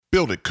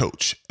Build It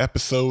Coach,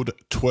 episode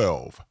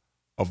 12.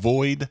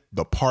 Avoid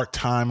the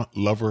part-time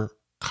lover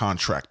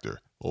contractor.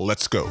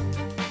 Let's go.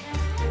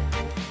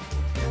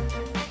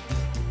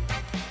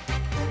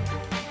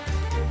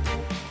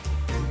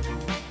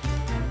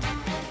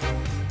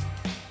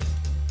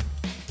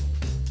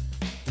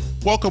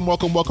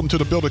 Welcome to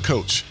the Build It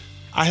Coach.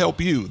 I help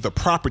you, the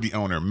property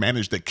owner,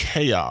 manage the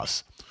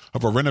chaos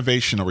of a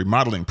renovation or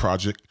remodeling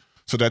project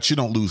so that you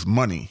don't lose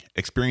money,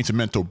 experience a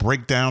mental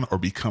breakdown, or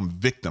become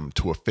victim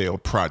to a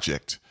failed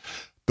project.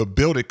 The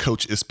Build It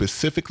Coach is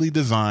specifically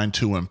designed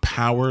to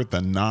empower the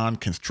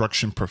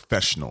non-construction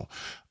professional.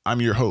 I'm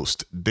your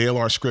host, Dale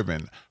R.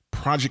 Scriven,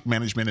 project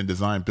management and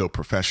design build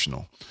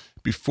professional.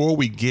 Before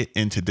we get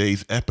in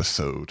today's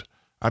episode,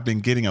 I've been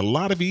getting a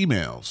lot of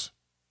emails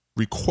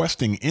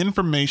requesting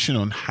information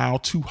on how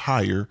to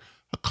hire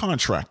a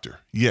contractor.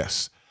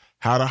 Yes,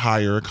 how to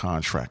hire a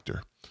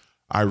contractor.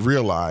 I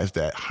realize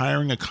that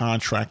hiring a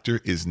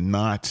contractor is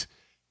not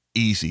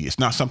easy. It's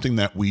not something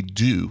that we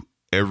do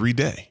every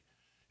day.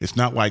 It's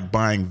not like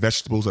buying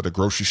vegetables at a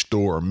grocery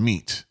store or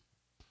meat.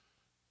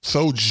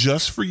 So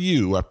just for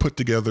you, I put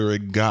together a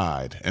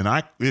guide, and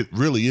it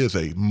really is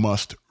a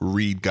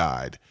must-read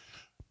guide.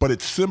 But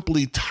it's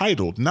simply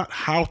titled not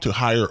how to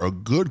hire a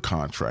good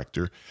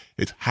contractor,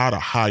 it's how to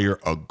hire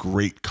a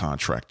great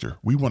contractor.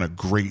 We want a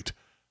great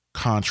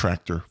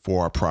contractor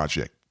for our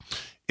project.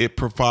 It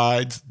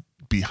provides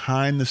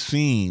behind the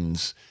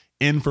scenes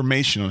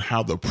information on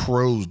how the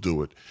pros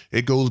do it.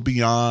 It goes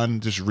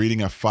beyond just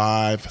reading a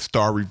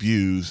 5-star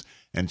reviews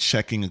and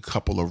checking a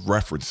couple of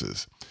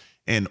references.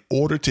 In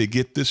order to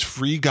get this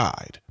free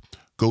guide,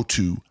 go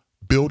to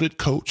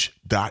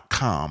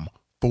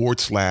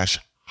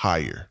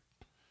builditcoach.com/hire.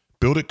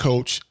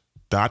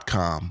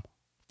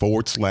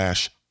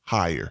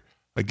 builditcoach.com/hire.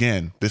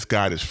 Again, this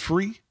guide is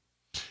free,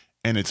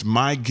 and it's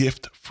my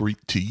gift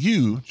to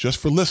you just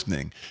for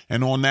listening.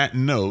 And on that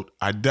note,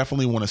 I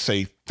definitely want to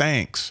say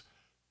thanks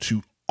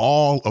to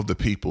all of the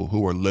people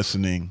who are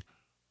listening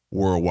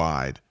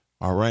worldwide.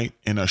 All right.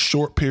 In a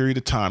short period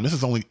of time, this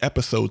is only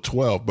episode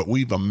 12, but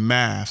we've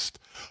amassed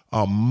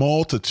a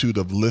multitude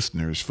of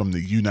listeners from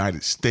the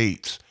United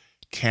States,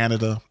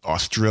 Canada,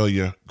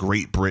 Australia,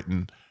 Great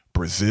Britain,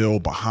 Brazil,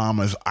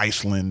 Bahamas,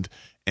 Iceland,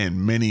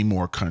 and many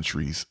more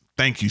countries.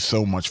 Thank you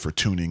so much for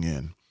tuning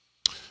in.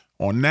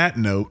 On that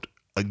note,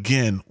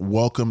 again,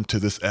 welcome to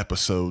this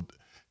episode.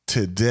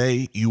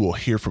 Today, you will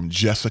hear from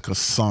Jessica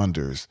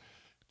Saunders.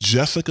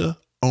 Jessica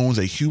owns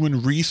a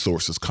human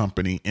resources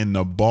company in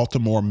the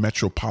Baltimore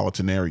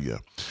metropolitan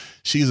area.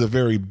 She's a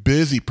very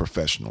busy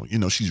professional.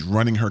 She's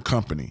running her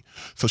company,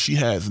 so she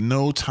has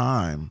no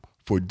time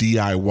for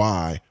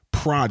DIY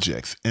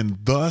projects and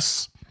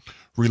thus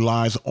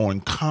relies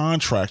on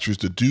contractors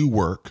to do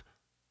work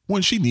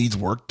when she needs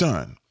work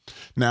done.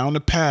 Now, in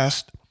the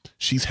past,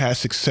 she's had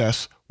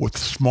success with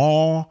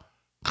small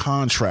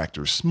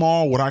contractors,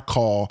 what I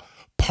call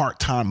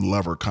part-time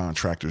lover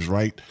contractors,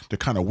 right? They're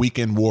kind of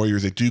weekend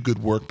warriors. They do good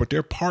work, but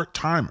they're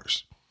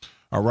part-timers,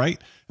 all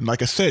right? And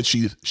like I said,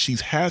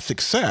 she's had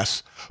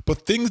success,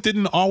 but things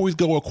didn't always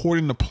go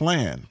according to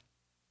plan.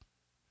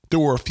 There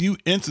were a few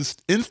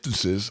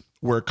instances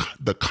where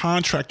the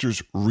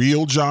contractor's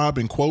real job,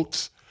 in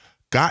quotes,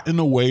 got in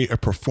the way of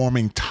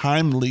performing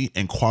timely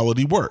and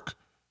quality work,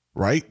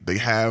 right? They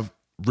have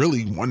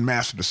really one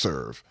master to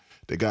serve.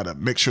 They got to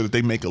make sure that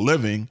they make a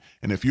living.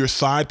 And if your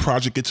side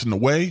project gets in the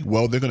way,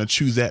 well, they're going to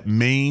choose that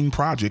main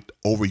project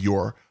over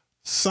your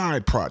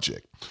side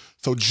project.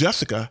 So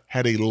Jessica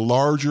had a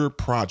larger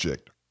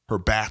project, her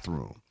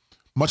bathroom,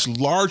 much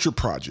larger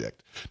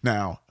project.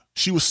 Now,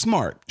 she was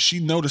smart. She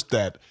noticed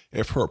that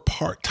if her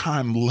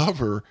part-time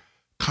lover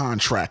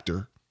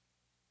contractor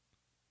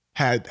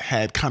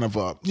had kind of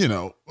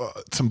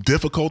some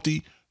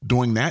difficulty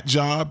doing that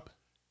job,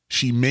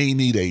 she may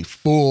need a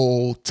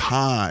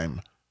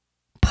full-time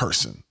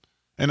person.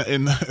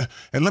 And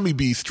let me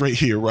be straight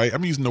here, right?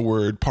 I'm using the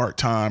word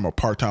part-time or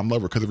part-time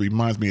lover because it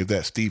reminds me of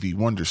that Stevie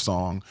Wonder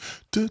song.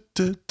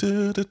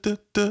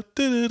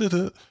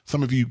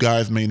 Some of you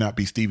guys may not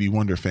be Stevie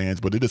Wonder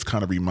fans, but it just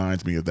kind of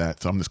reminds me of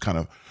that. So I'm just kind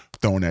of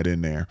throwing that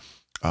in there.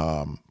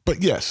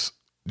 But yes,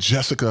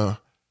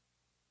 Jessica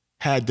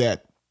had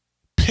that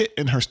pit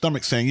in her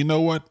stomach saying, you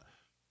know what?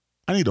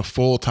 I need a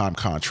full-time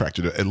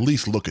contractor to at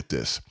least look at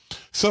this.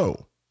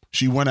 So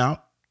she went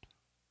out,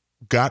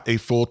 got a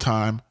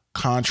full-time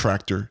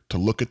contractor to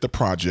look at the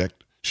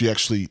project. She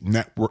actually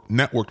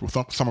networked with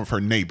some of her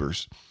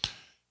neighbors.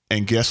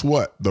 And guess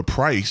what? The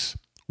price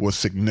was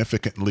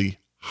significantly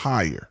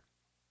higher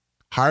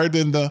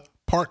than the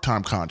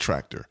part-time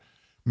contractor.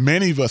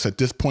 Many of us at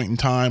this point in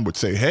time would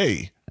say,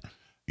 hey,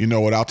 you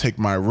know what? I'll take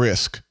my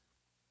risk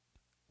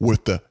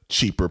with the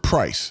cheaper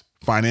price.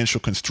 Financial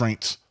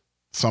constraints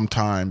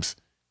sometimes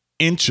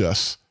inch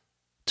us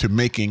to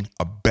making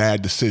a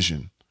bad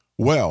decision.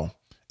 Well,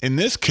 in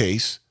this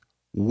case,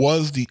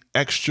 was the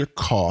extra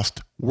cost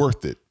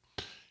worth it?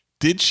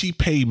 Did she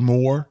pay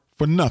more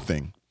for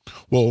nothing?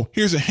 Well,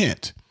 here's a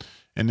hint,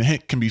 and the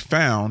hint can be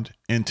found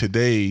in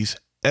today's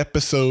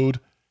episode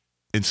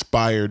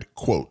inspired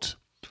quote.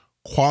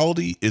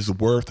 Quality is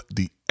worth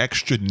the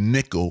extra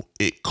nickel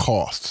it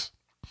costs.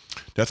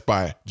 That's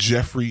by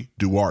Jeffrey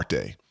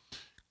Duarte.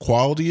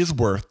 Quality is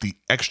worth the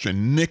extra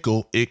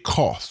nickel it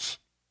costs.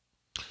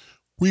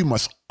 We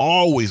must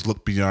always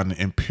look beyond the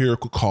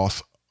empirical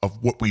costs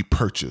of what we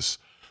purchase.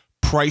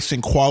 Price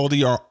and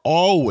quality are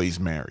always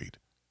married.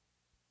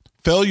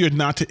 Failure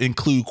not to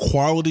include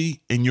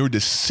quality in your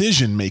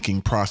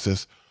decision-making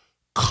process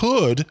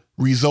could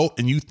result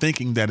in you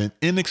thinking that an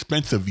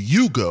inexpensive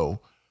Yugo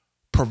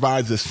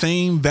provides the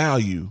same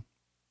value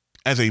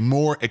as a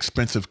more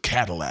expensive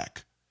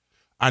Cadillac.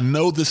 I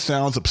know this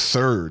sounds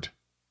absurd,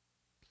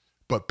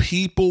 but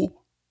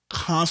people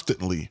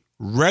constantly,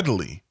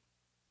 readily,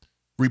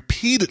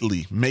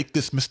 repeatedly make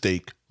this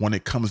mistake when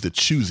it comes to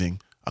choosing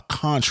a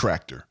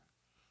contractor.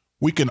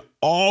 We can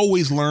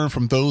always learn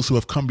from those who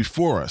have come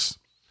before us.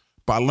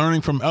 By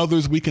learning from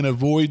others, we can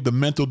avoid the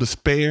mental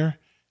despair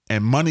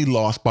and money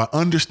loss by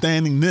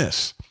understanding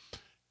this.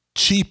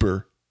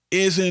 Cheaper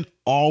isn't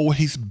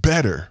always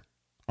better.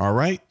 All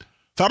right?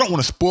 So I don't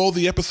want to spoil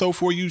the episode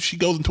for you. She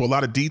goes into a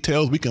lot of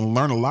details. We can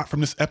learn a lot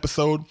from this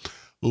episode.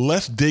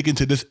 Let's dig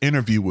into this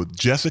interview with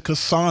Jessica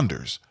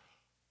Saunders.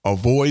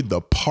 Avoid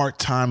the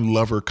part-time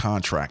lover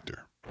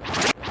contractor.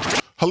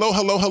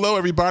 Hello,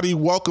 everybody.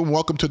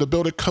 Welcome to The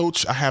Builder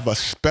Coach. I have a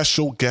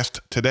special guest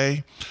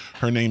today.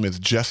 Her name is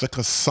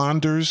Jessica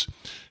Saunders.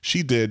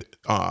 She did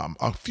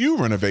a few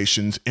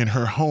renovations in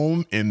her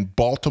home in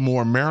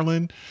Baltimore,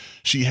 Maryland.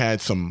 She had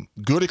some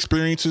good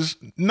experiences,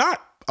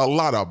 not a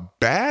lot of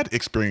bad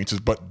experiences,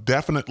 but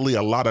definitely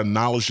a lot of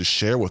knowledge to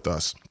share with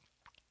us.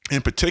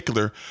 In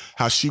particular,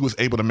 how she was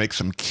able to make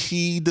some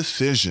key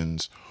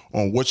decisions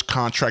on which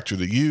contractor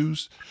to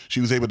use. She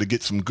was able to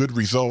get some good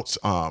results.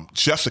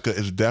 Jessica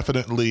is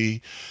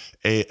definitely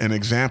an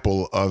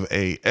example of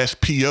a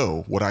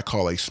SPO, what I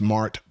call a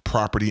smart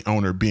property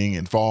owner, being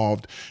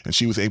involved, and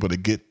she was able to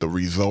get the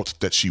results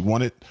that she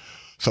wanted.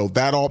 So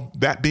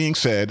that being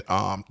said,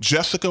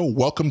 Jessica,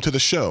 welcome to the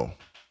show.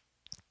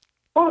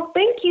 Well,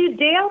 thank you,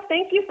 Dale.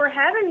 Thank you for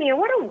having me. And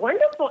what a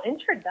wonderful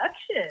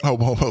introduction. Oh,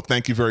 well,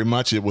 thank you very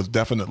much. It was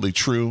definitely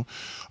true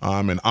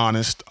and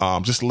honest.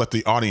 Just to let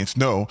the audience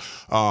know,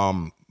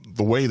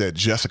 the way that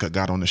Jessica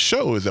got on the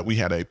show is that we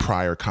had a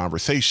prior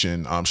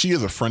conversation. She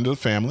is a friend of the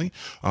family,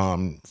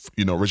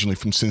 originally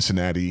from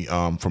Cincinnati,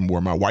 from where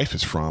my wife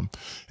is from.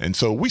 And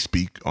so we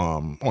speak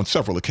on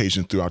several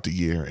occasions throughout the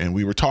year. And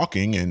we were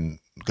talking and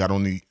got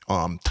on the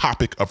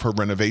topic of her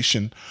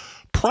renovation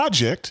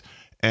project.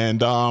 And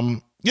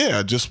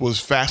just was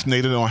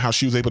fascinated on how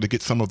she was able to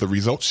get some of the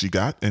results she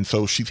got. And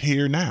so she's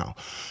here now.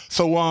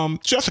 So,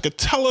 Jessica,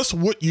 tell us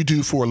what you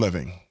do for a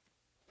living.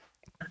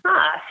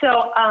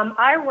 So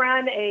I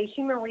run a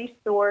human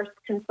resource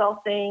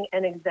consulting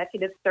and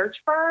executive search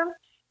firm.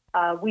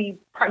 We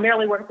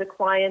primarily work with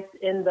clients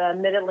in the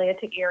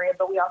Mid-Atlantic area,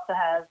 but we also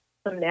have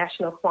some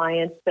national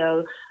clients.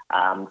 So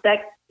that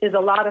is a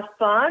lot of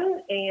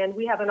fun. And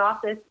we have an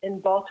office in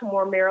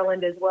Baltimore,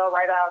 Maryland as well,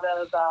 right out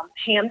of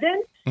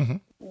Hamden,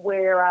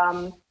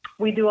 where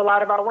we do a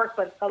lot of our work,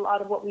 but a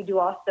lot of what we do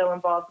also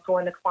involves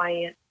going to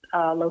clients'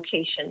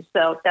 locations.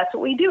 So that's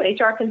what we do,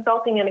 HR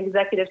consulting and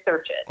executive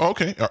searches.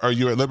 Okay. Are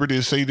you at liberty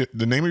to say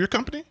the name of your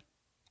company?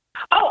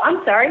 Oh,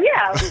 I'm sorry.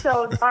 Yeah.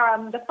 So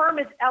the firm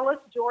is Ellis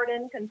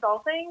Jordan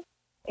Consulting,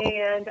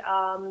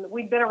 and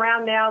we've been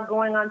around now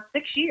going on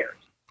 6 years.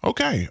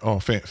 Okay. Oh,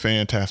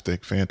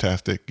 fantastic.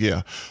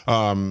 Yeah.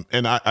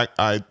 And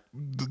I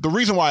the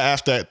reason why I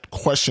asked that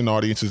question,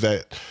 audience, is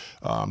that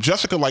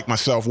Jessica, like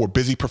myself, we're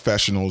busy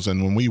professionals.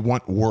 And when we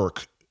want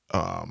work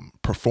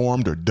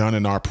performed or done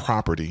in our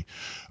property,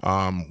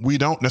 we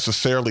don't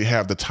necessarily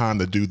have the time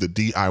to do the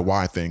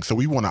DIY thing. So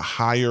we want to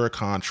hire a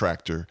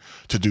contractor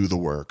to do the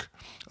work.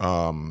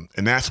 And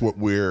that's what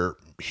we're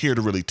here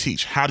to really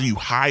teach. How do you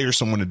hire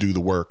someone to do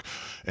the work?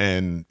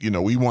 And,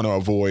 we want to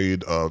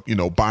avoid,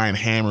 buying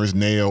hammers,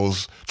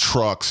 nails,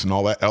 trucks, and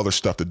all that other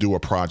stuff to do a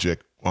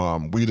project.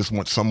 We just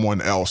want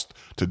someone else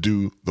to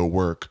do the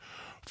work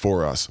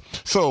for us.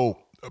 So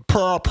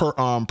per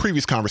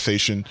previous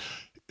conversation,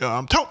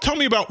 tell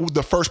me about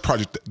the first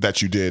project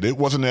that you did. It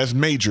wasn't as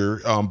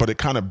major, but it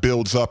kind of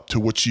builds up to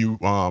what you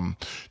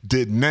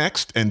did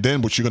next and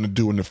then what you're going to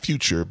do in the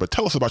future. But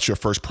tell us about your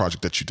first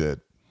project that you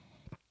did.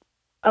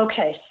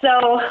 Okay,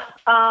 so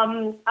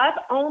I've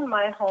owned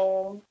my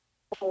home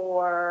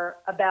for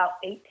about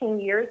 18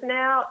 years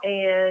now,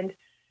 and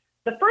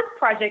the first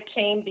project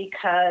came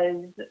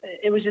because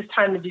it was just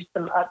time to do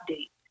some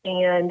updates.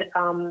 And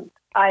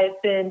I've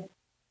been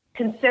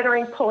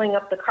considering pulling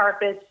up the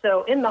carpet.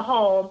 So in the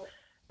home,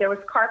 there was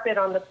carpet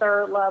on the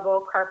third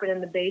level, carpet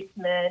in the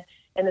basement,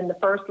 and then the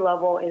first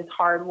level is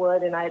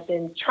hardwood. And I've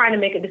been trying to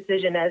make a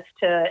decision as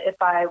to if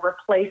I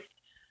replaced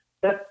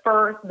the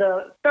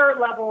third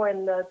level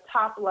and the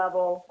top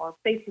level or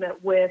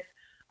basement with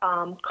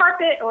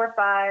carpet, or if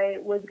I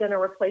was going to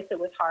replace it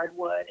with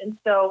hardwood. And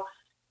so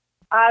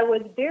I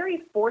was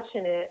very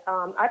fortunate.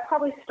 I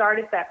probably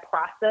started that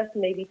process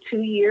maybe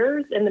 2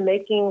 years in the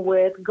making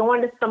with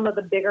going to some of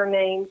the bigger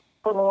name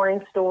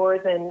flooring stores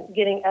and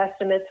getting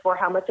estimates for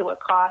how much it would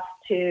cost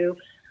to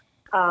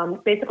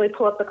basically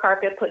pull up the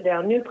carpet, put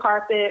down new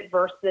carpet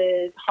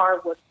versus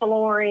hardwood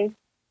flooring.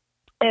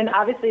 And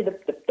obviously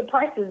the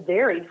prices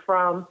varied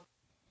from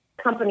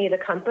company to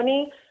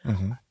company.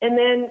 Mm-hmm. And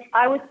then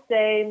I would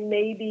say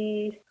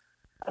maybe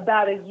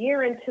about a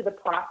year into the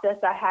process,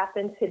 I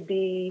happened to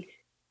be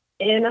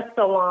in a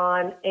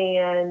salon,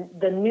 and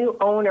the new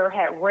owner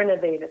had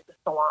renovated the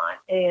salon,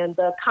 and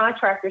the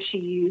contractor she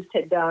used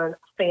had done a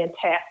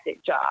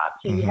fantastic job.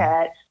 He Mm-hmm.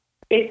 had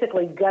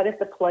basically gutted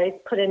the place,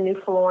 put in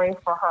new flooring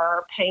for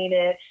her,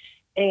 painted,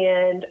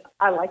 and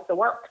I liked the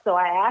work. So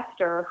I asked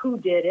her who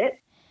did it.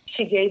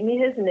 She gave me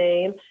his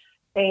name,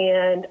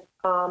 and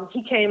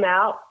he came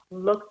out,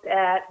 looked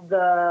at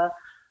my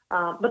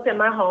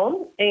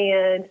home,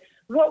 and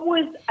what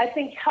was, I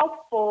think,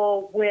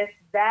 helpful with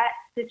that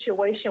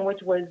situation,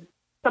 which was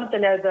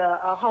something as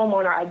a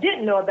homeowner I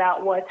didn't know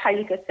about, was how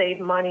you could save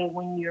money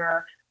when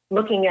you're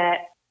looking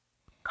at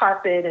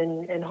carpet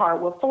and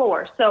hardwood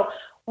floors. So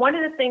one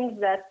of the things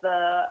that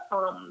the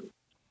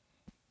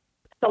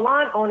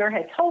salon owner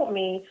had told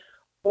me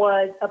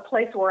was a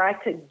place where I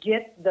could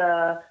get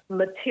the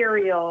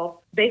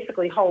material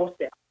basically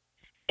wholesale.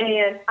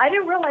 And I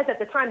didn't realize at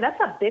the time that's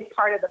a big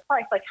part of the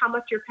price, like how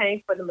much you're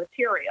paying for the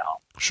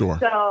material. Sure.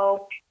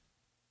 So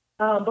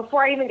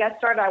before I even got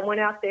started, I went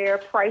out there,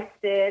 priced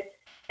it,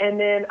 and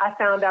then I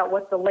found out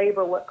what the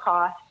labor would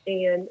cost.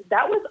 And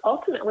that was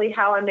ultimately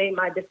how I made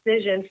my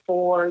decision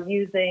for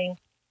using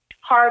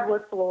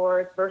hardwood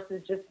floors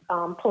versus just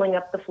pulling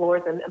up the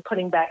floors and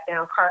putting back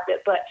down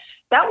carpet. But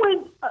that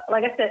was,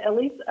 like I said, at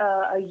least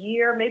a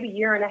year, maybe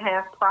year and a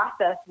half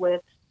process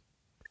with,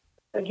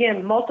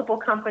 again, multiple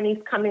companies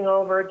coming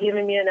over,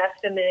 giving me an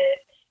estimate,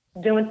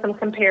 doing some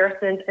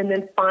comparisons, and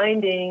then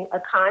finding a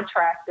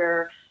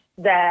contractor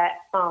that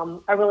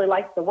I really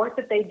liked the work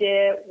that they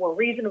did, were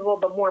reasonable,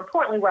 but more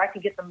importantly, where I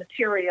could get the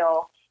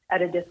material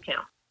at a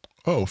discount.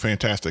 Oh,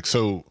 fantastic.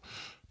 So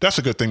that's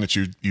a good thing that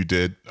you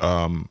did.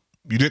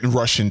 You didn't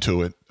rush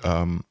into it.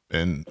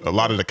 And a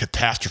lot of the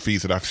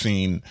catastrophes that I've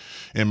seen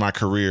in my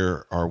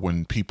career are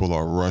when people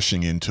are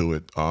rushing into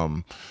it.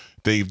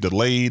 They've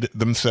delayed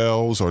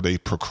themselves, or they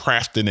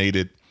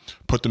procrastinated,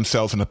 put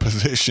themselves in a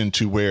position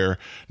to where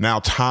now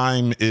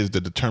time is the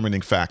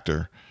determining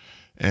factor.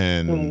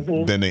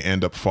 And then they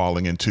end up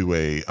falling into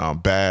a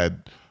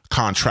bad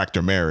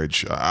contractor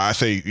marriage. I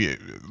say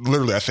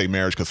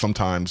marriage because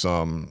sometimes,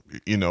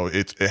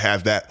 it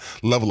has that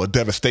level of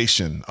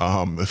devastation.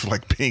 It's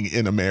like being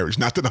in a marriage.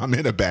 Not that I'm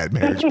in a bad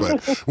marriage,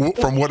 but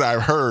from what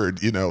I've heard,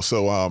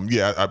 so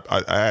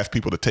I ask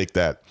people to take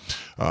that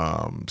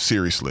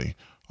seriously.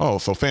 Oh,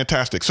 so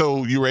fantastic.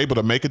 So you were able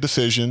to make a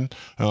decision.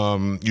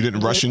 You didn't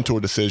rush into a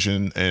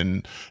decision.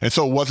 And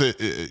so was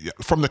it,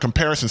 from the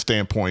comparison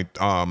standpoint,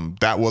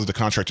 that was the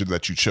contractor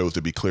that you chose,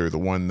 to be clear, the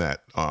one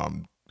that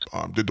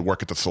did the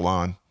work at the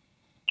salon?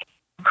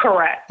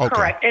 Correct. Okay.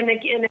 Correct. And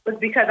again, it was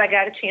because I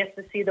got a chance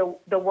to see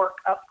the work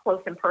up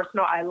close and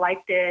personal. I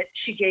liked it.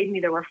 She gave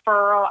me the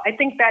referral. I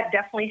think that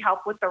definitely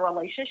helped with the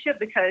relationship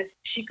because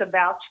she could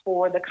vouch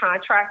for the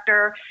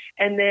contractor.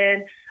 And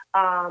then,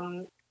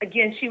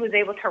 again, she was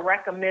able to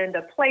recommend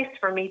a place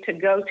for me to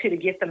go to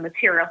get the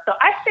material. So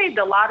I saved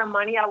a lot of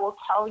money. I will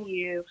tell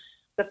you,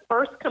 the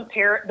first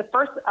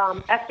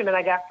estimate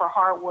I got for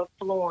hardwood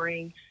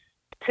flooring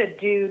to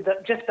do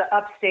just the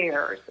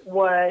upstairs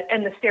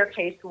and the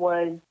staircase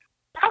was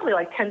probably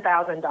like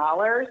 $10,000.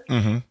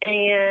 Mm-hmm.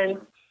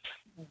 And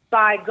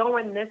by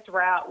going this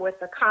route with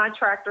a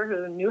contractor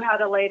who knew how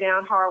to lay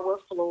down hardwood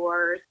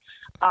floors,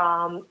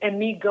 and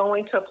me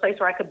going to a place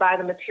where I could buy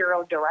the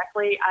material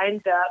directly, I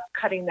ended up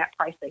cutting that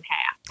price in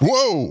half.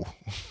 Whoa.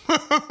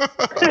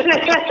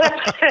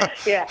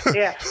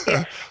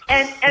 Yeah.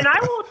 And I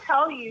will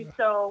tell you,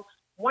 so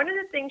one of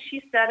the things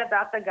she said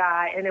about the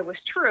guy, and it was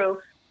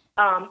true,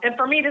 and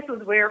for me, this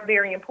was very,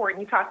 very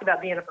important. You talked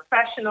about being a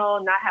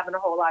professional, not having a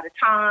whole lot of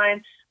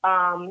time.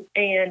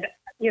 And,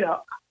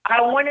 I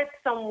wanted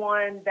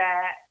someone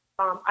that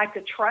I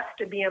could trust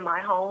to be in my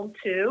home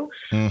too.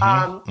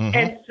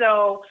 And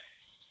so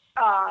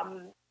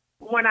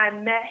when I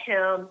met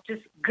him,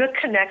 just good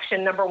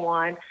connection, number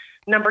one.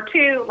 Number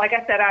two, like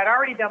I said, I'd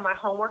already done my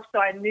homework, so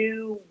I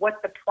knew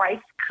what the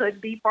price could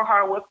be for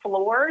hardwood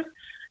floors.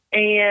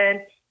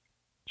 And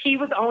he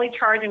was only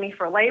charging me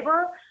for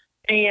labor.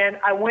 And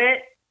I went,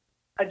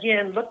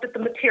 again, looked at the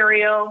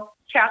material,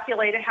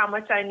 calculated how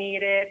much I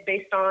needed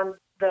based on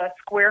the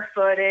square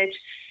footage.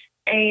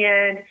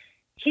 And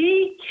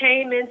he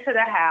came into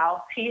the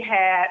house. He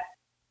had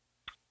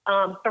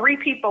 3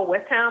 people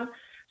with him.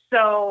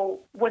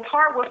 So with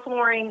hardwood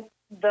flooring,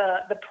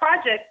 the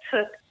project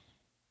took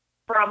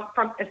from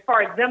as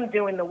far as them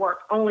doing the work,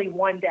 only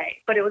one day.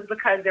 But it was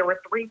because there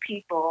were 3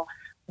 people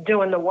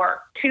doing the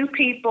work. 2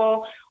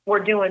 people were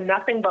doing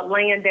nothing but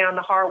laying down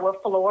the hardwood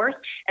floors,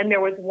 and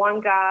there was one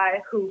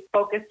guy who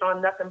focused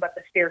on nothing but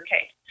the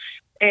staircase.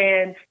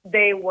 And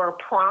they were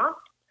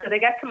prompt. So they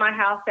got to my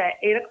house at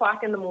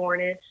 8:00 in the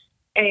morning,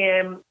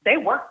 and they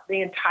worked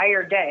the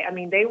entire day. I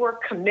mean, they were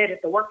committed.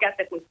 The work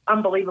ethic was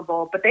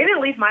unbelievable, but they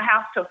didn't leave my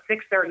house till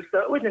 6:30. So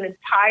it was an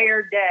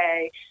entire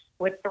day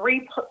with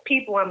 3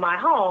 people in my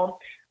home.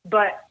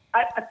 but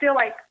I feel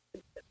like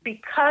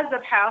because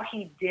of how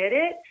he did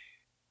it,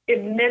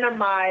 it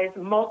minimized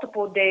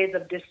multiple days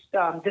of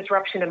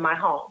disruption in my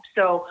home.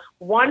 So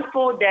one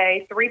full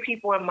day, 3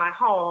 people in my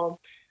home.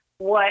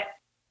 What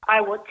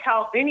I would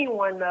tell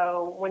anyone,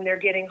 though, when they're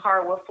getting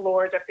hardwood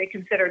floors, or if they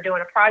consider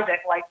doing a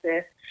project like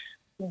this,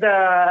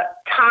 the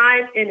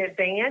time in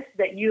advance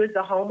that you as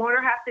the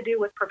homeowner have to do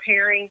with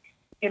preparing,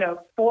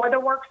 for the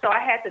work. So I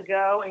had to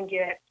go and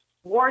get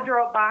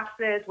wardrobe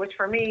boxes, which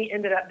for me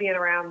ended up being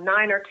around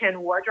 9 or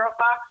 10 wardrobe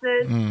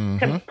boxes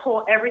to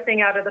pull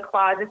everything out of the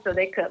closet so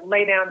they could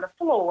lay down the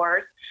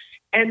floors.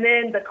 And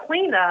then the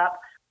cleanup,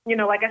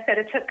 like I said,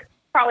 it took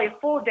probably a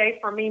full day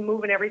for me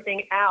moving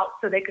everything out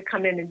so they could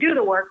come in and do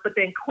the work. But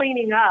then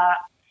cleaning up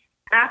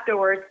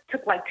afterwards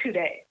took like 2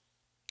 days.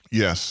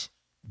 Yes,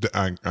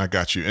 I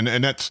got you.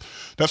 And that's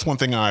one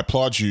thing I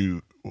applaud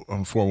you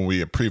for when we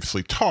had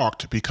previously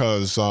talked,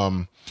 because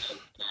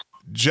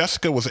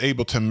Jessica was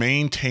able to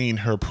maintain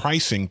her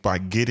pricing by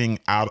getting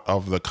out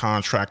of the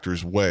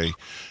contractor's way.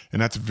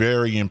 And that's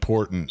very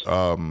important.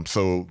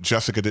 So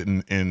Jessica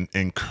didn't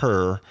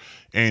incur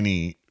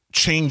any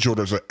change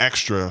orders or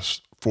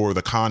extras for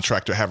the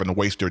contractor having to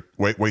waste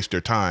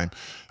their time.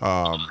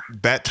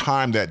 That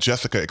time that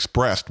Jessica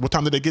expressed, what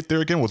time did they get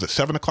there again? Was it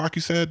 7 o'clock,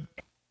 you said?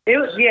 It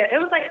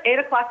was like 8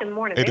 o'clock in the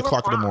morning. 8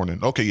 o'clock in the morning.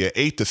 Okay, yeah,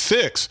 8 to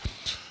 6.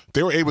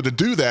 They were able to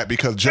do that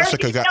because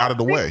Jessica got out of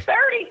the way.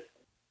 6:30.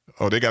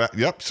 Oh, they got,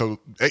 yep. So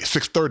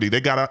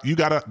 6:30, you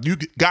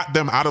got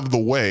them out of the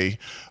way,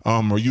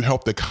 or you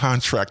helped the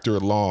contractor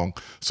along.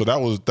 So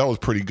that was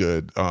pretty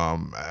good.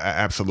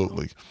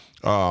 Absolutely.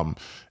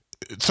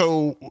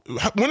 So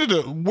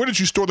where did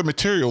you store the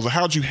materials?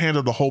 How did you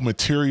handle the whole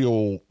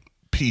material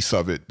piece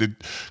of it?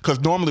 Because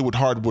normally with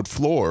hardwood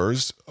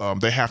floors,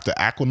 they have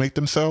to acclimate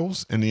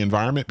themselves in the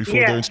environment before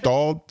they're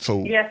installed.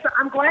 So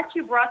I'm glad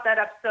you brought that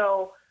up.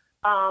 So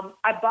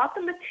I bought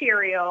the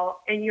material,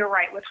 and you're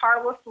right, with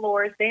hardwood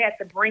floors, they had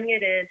to bring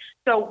it in.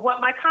 So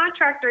what my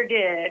contractor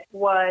did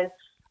was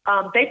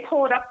they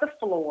pulled up the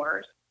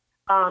floors.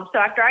 So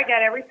after I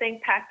got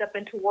everything packed up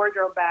into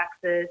wardrobe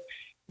boxes,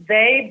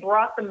 they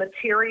brought the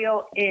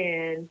material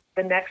in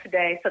the next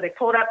day. So they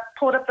pulled up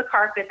the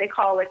carpet. They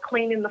call it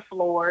cleaning the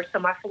floors. So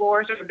my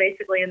floors are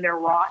basically in their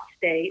raw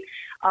state.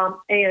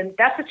 And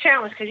that's a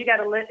challenge because you got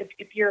to live,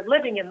 if you're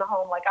living in the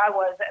home like I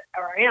was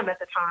or I am at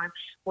the time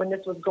when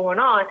this was going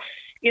on,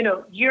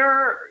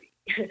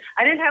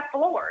 I didn't have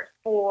floors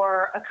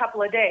for a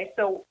couple of days.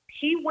 So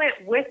he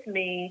went with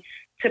me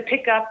to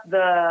pick up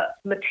the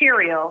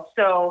material.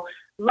 So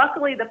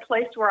luckily, the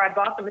place where I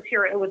bought the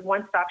material, it was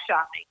one-stop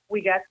shopping.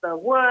 We got the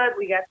wood,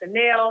 we got the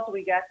nails,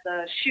 we got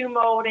the shoe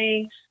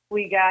molding,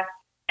 we got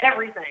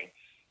everything.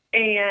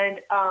 And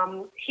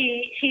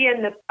he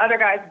and the other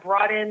guys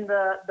brought in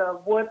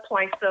the wood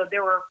planks. So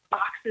there were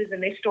boxes,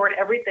 and they stored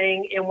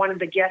everything in one of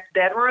the guest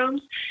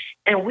bedrooms.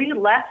 And we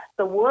left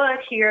the wood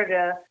here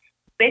to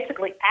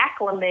basically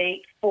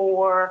acclimate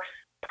for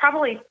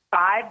probably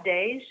 5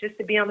 days just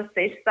to be on the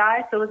safe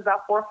side. So it was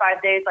about 4 or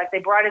 5 days. Like they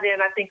brought it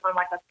in, I think, on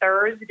like a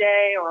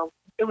Thursday, or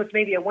it was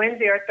maybe a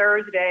Wednesday or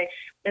Thursday.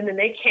 And then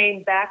they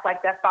came back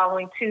like that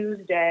following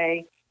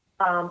Tuesday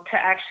to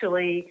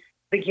actually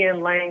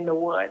begin laying the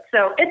wood.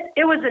 So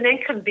it was an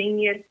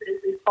inconvenience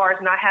as far as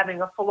not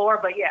having a floor.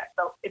 But yeah,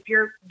 so if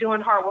you're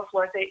doing hardwood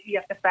floors, you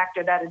have to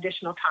factor that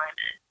additional time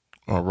in.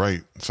 All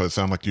right. So it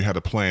sounded like you had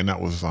a plan.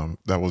 That was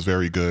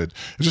very good.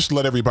 And just to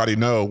let everybody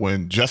know,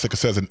 when Jessica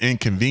says an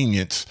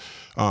inconvenience,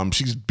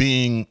 she's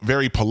being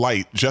very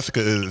polite.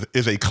 Jessica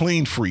is a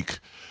clean freak.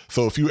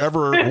 So if you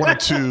ever wanted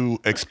to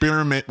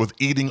experiment with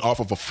eating off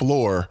of a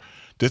floor,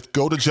 just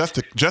go to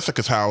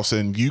Jessica's house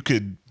and you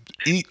could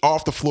eat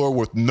off the floor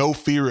with no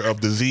fear of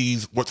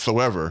disease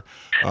whatsoever.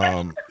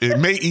 It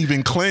may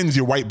even cleanse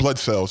your white blood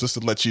cells, just to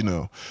let you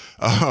know.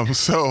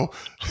 So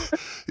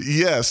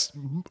yes.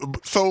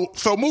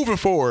 So moving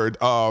forward,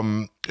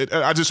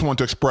 I just want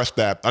to express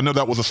that. I know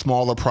that was a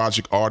smaller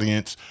project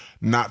audience,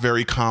 not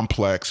very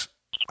complex.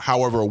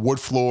 However, a wood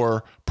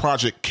floor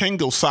project can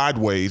go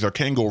sideways or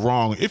can go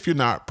wrong if you're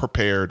not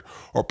prepared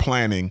or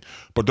planning.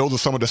 But those are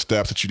some of the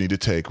steps that you need to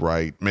take,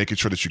 right? Making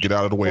sure that you get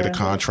out of the way of the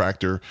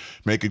contractor,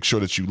 making sure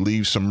that you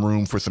leave some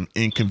room for some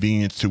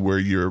inconvenience to where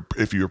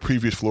if your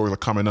previous floors are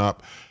coming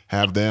up,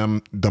 have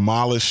them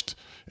demolished,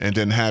 and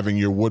then having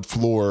your wood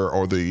floor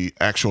or the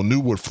actual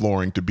new wood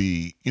flooring to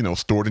be,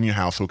 stored in your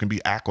house so it can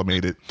be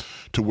acclimated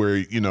to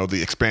where, the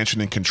expansion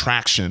and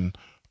contraction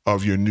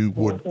of your new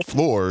wood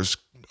floors,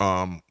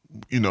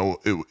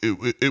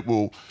 it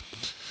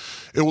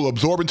will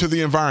absorb into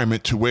the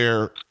environment to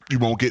where you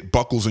won't get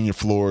buckles in your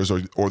floors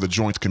or the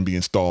joints can be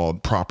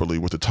installed properly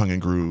with the tongue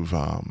and groove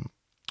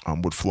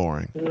wood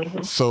flooring.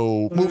 Mm-hmm.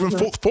 So moving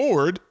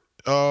forward,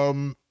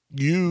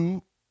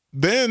 you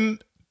then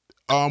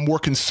were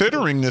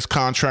considering this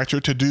contractor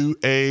to do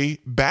a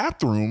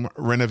bathroom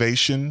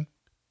renovation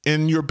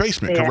in your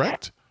basement,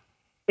 correct?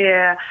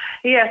 Yeah.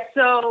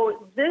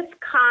 So this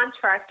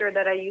contractor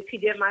that I used, he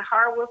did my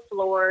hardwood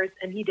floors,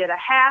 and he did a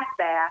half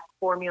bath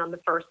for me on the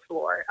first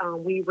floor.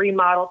 We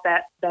remodeled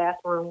that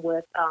bathroom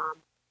with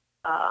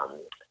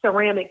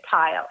ceramic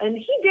tile. And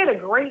he did a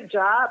great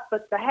job,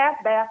 but the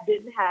half bath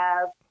didn't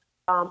have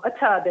a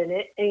tub in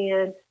it.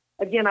 And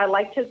again, I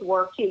liked his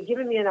work. He had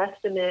given me an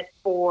estimate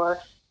for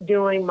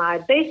doing my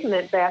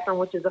basement bathroom,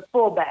 which is a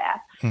full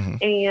bath. Mm-hmm.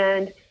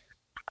 And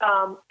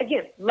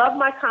again, loved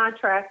my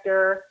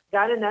contractor,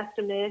 got an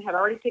estimate, had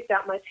already picked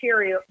out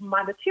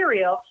my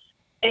material,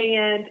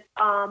 and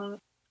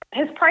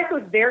his price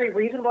was very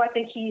reasonable. I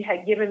think he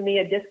had given me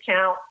a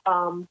discount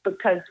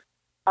because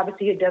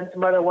obviously he had done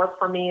some other work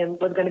for me and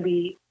was going to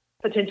be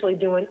potentially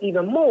doing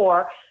even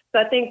more. So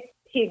I think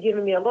he had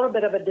given me a little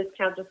bit of a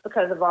discount just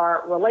because of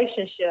our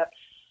relationship.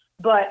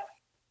 But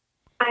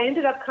I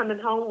ended up coming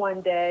home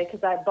one day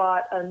because I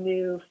bought a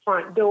new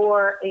front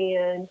door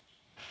and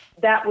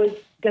that was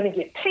going to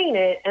get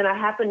painted. And I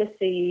happened to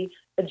see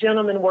a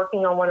gentleman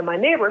working on one of my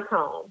neighbor's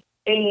homes.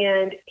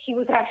 And he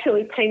was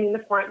actually painting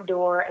the front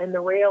door and the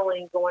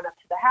railing going up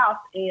to the house.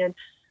 And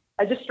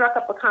I just struck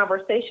up a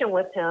conversation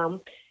with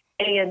him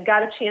and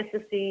got a chance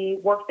to see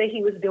work that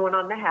he was doing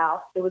on the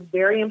house. It was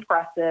very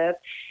impressive.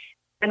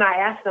 And I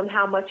asked him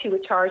how much he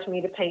would charge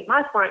me to paint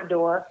my front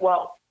door.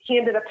 Well, he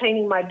ended up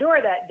painting my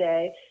door that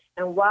day.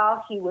 And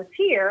while he was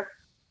here,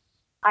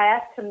 I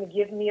asked him to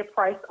give me a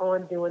price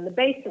on doing the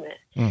basement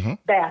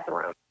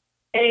bathroom.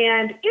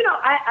 And, you know,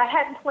 I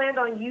hadn't planned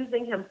on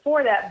using him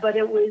for that, but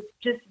it was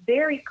just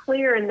very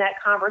clear in that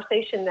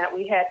conversation that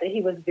we had that he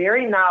was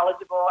very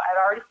knowledgeable.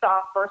 I'd already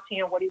saw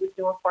firsthand what he was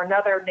doing for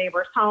another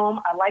neighbor's home.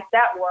 I liked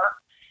that work.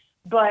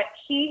 But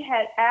he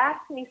had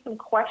asked me some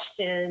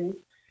questions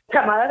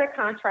that my other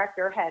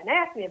contractor hadn't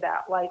asked me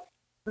about, like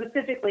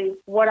specifically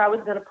what I was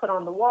going to put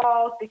on the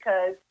walls,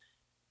 because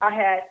I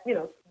had, you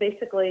know,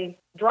 basically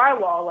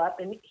drywall up,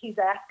 and he's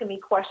asking me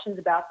questions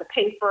about the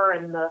paper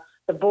and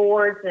the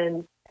boards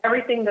and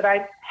everything that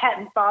I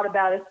hadn't thought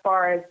about as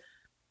far as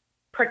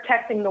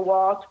protecting the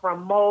walls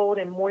from mold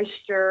and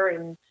moisture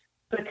and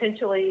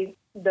potentially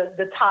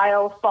the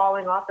tile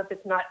falling off if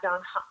it's not done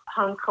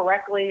hung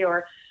correctly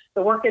or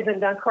the work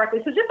isn't done correctly.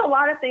 So just a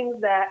lot of things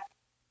that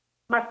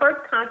my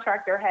first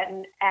contractor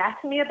hadn't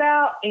asked me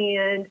about.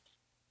 And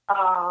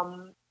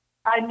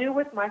I knew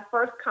with my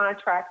first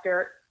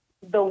contractor,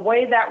 the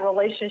way that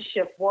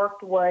relationship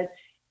worked was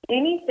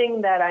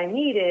anything that I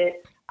needed,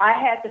 I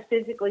had to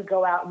physically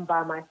go out and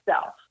buy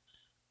myself.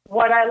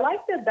 What I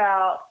liked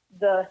about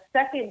the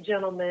second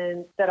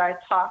gentleman that I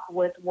talked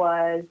with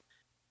was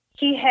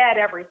he had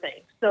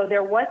everything. So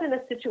there wasn't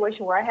a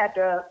situation where I had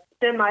to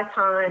spend my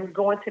time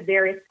going to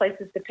various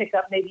places to pick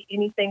up maybe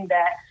anything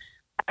that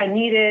I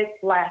needed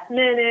last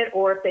minute,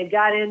 or if they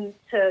got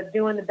into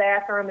doing the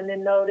bathroom and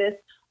then noticed,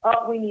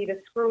 oh, we need a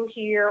screw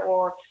here,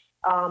 or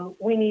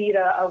we need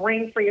a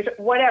ring for your,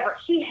 whatever.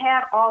 He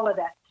had all of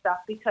that stuff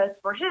because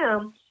for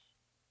him,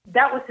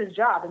 that was his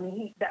job. I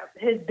mean,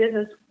 his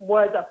business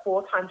was a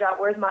full-time job,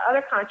 whereas my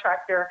other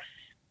contractor,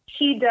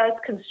 he does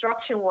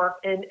construction work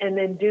and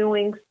then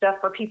doing stuff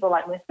for people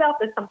like myself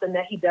is something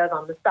that he does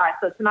on the side.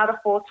 So it's not a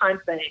full-time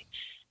thing.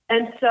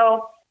 And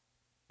so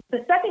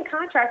the second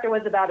contractor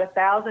was about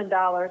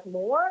 $1,000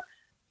 more,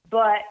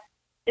 but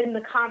in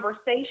the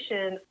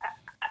conversation,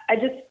 I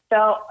just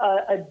felt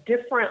a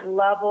different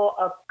level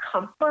of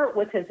comfort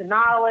with his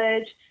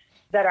knowledge,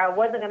 that I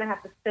wasn't going to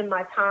have to spend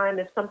my time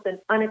if something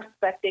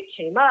unexpected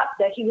came up,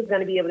 that he was going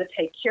to be able to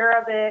take care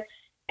of it.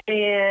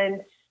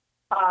 And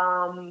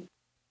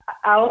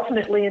I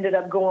ultimately ended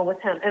up going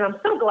with him. And I'm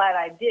so glad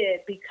I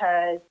did,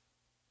 because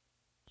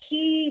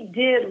he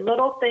did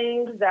little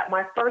things that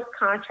my first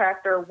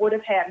contractor would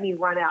have had me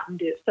run out and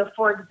do. So,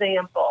 for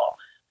example,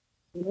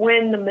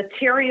 when the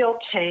material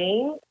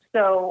came,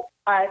 so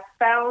I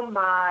found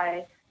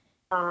my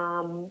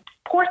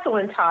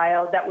porcelain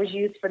tile that was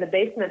used for the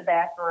basement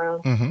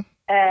bathroom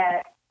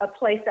at a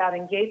place out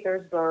in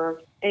Gaithersburg,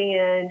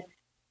 and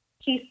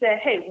he said,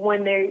 "Hey,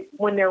 when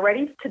they're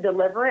ready to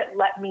deliver it,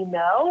 let me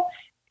know,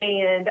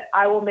 and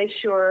I will make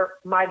sure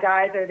my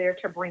guys are there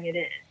to bring it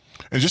in."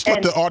 And just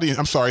let the audience,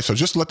 I'm sorry, so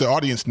just let the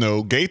audience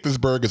know,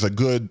 Gaithersburg is a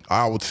good,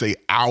 I would say,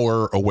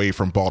 hour away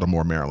from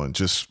Baltimore, Maryland,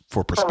 just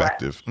for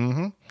perspective.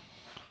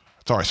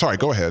 Sorry,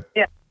 go ahead.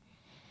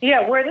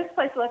 Yeah, where this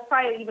place was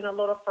probably even a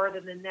little further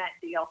than that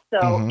deal.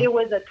 So it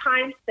was a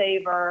time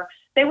saver.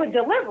 They would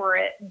deliver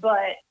it,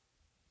 but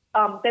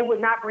they would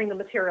not bring the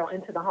material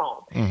into the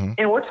home.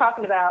 And we're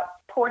talking about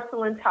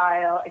porcelain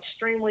tile,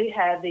 extremely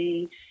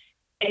heavy,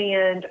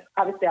 and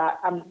obviously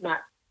I'm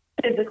not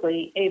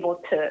physically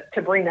able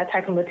to bring that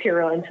type of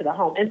material into the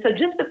home. And so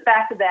just the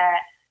fact that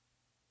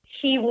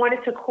he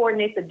wanted to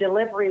coordinate the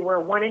delivery where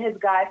one of his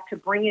guys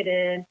could bring it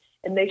in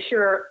and make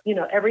sure, you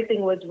know,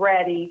 everything was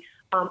ready,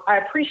 I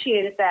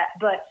appreciated that.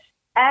 But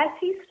as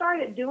he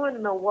started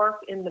doing the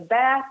work in the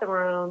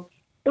bathroom,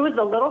 it was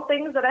the little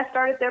things that I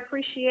started to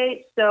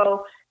appreciate.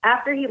 So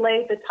after he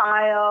laid the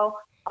tile,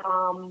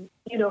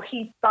 you know,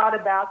 he thought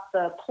about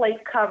the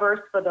plate covers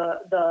for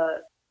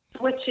the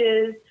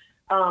switches,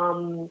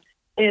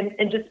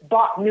 and just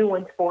bought new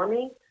ones for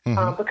me,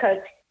 because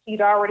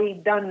he'd already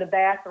done the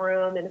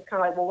bathroom, and it's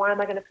kind of like, well, why am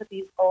I going to put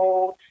these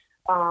old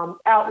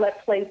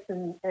outlet plates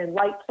and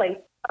light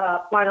plates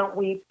up? Why don't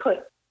we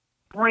put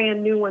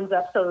brand new ones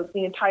up, so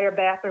the entire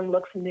bathroom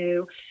looks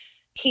new.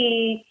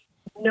 He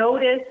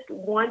noticed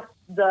once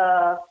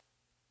the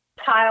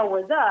tile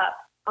was up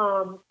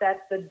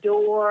that the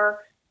door,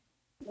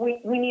 we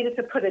needed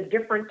to put a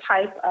different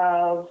type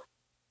of,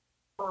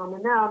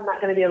 and now I'm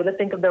not going to be able to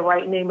think of the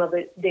right name of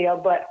it, Dale,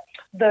 but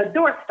the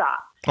door stop.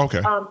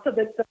 Okay. So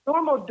the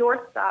normal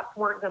door stops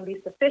weren't going to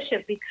be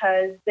sufficient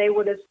because there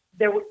would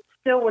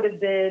have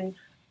been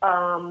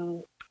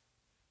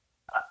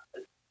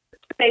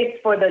space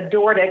for the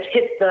door to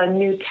hit the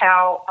new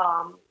towel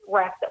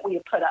rack that we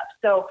had put up.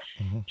 So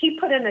he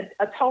put in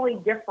a totally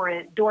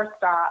different door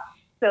stop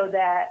so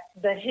that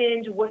the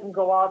hinge wouldn't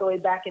go all the way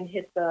back and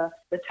hit the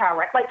towel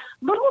rack. Like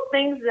little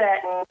things that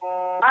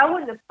I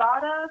wouldn't have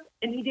thought of,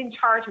 and he didn't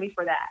charge me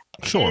for that.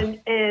 Sure.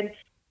 And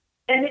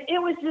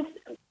it was just,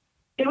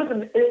 it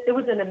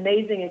was an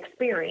amazing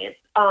experience.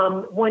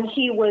 When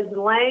he was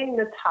laying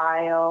the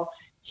tile,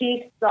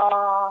 he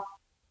saw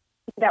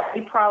that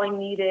we probably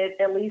needed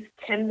at least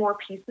 10 more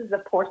pieces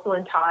of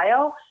porcelain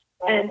tile.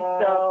 And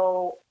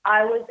so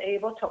I was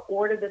able to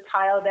order the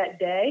tile that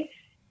day,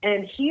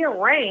 and he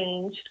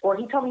arranged, or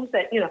he told me, he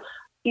said,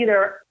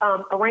 either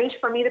arrange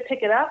for me to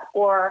pick it up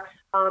or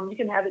you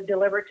can have it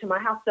delivered to my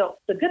house. So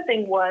the good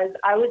thing was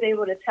I was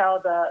able to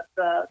tell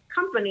the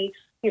company,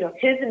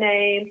 his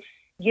name,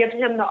 give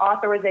him the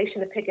authorization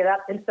to pick it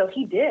up. And so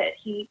he did.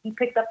 He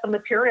picked up the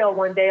material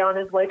one day on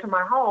his way to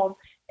my home.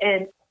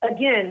 And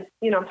again,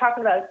 I'm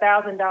talking about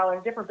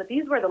 $1,000 different, but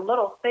these were the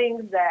little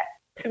things that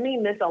to me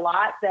meant a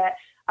lot, that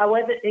I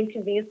wasn't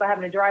inconvenienced by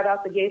having to drive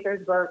out to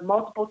Gaithersburg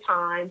multiple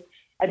times.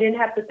 I didn't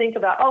have to think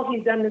about,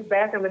 he's done this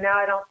bathroom and now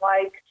I don't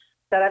like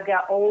that I've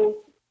got old,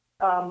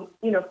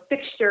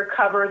 fixture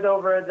covers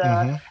over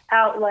the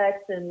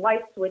outlets and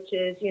light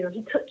switches. He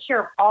took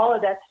care of all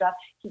of that stuff.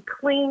 He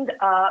cleaned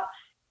up.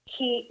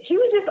 He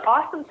was just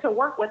awesome to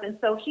work with. And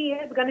so he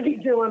is going to be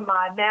doing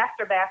my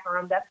master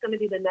bathroom. That's going to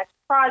be the next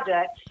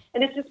project.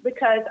 And it's just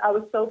because I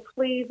was so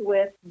pleased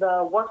with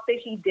the work that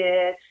he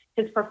did,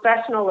 his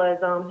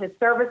professionalism, his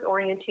service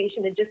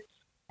orientation, and just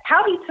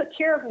how he took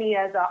care of me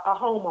as a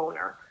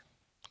homeowner.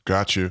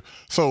 Got you.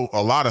 So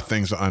a lot of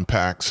things to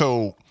unpack.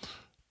 So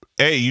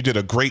you did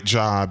a great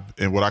job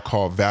in what I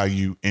call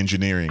value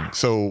engineering.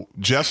 So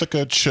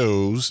Jessica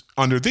chose,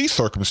 under these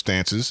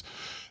circumstances,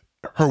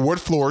 her wood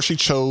floor, she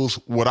chose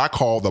what I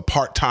call the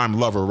part-time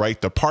lover, right?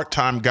 The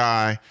part-time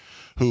guy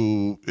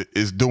who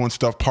is doing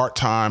stuff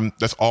part-time.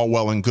 That's all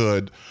well and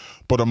good.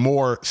 But a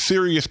more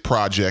serious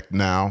project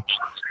now,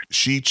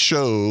 she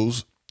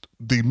chose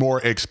the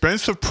more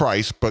expensive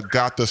price, but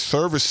got the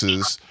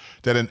services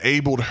that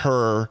enabled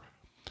her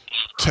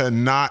to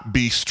not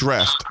be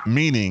stressed,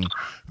 meaning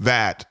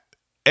that,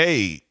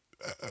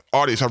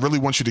 audience, I really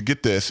want you to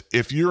get this.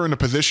 If you're in a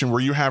position where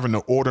you're having to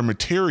order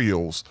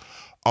materials,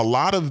 a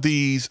lot of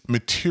these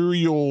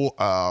material,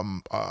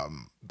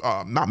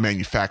 not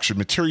manufactured,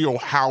 material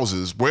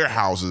houses,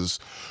 warehouses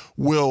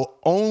will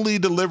only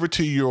deliver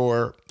to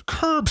your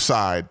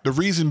curbside. The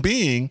reason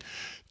being,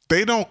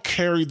 they don't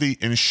carry the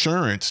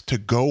insurance to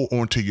go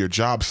onto your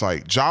job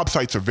site. Job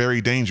sites are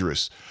very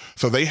dangerous.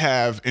 So they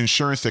have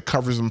insurance that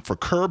covers them for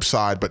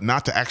curbside, but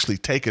not to actually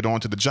take it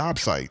onto the job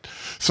site.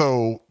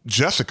 So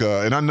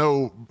Jessica, and I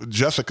know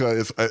Jessica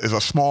is a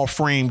small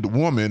framed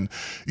woman.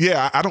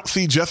 Yeah, I don't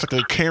see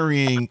Jessica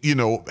carrying,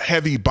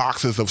 heavy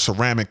boxes of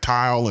ceramic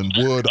tile and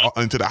wood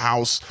into the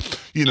house,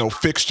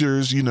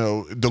 fixtures,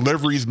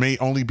 deliveries may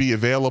only be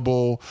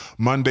available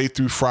Monday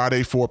through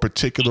Friday for a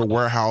particular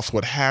warehouse,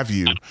 what have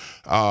you.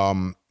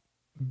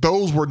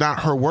 Those were not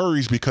her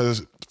worries,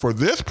 because for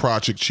this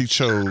project, she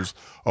chose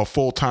a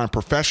full-time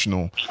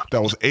professional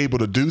that was able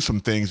to do some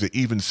things that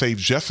even saved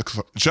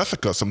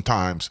Jessica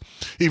sometimes,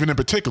 even in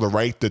particular,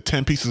 right? The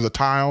 10 pieces of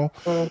tile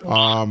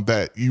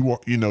that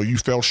you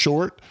fell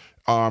short.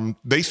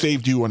 They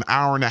saved you an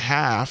hour and a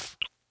half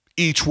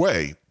each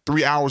way,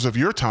 3 hours of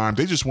your time.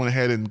 They just went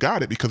ahead and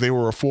got it because they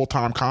were a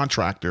full-time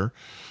contractor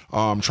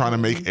trying to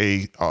make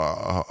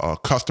a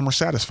customer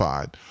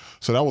satisfied.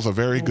 So that was a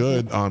very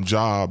good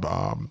job,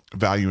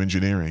 value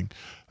engineering.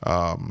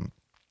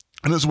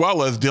 And as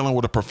well as dealing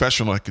with a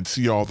professional that can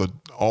see all the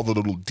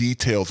little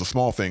details, the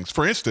small things.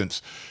 For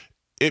instance,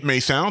 it may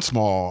sound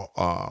small,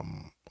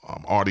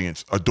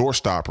 audience, a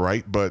doorstop,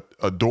 right? But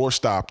a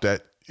doorstop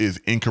that is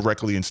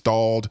incorrectly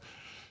installed,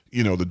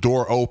 the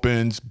door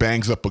opens,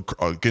 bangs up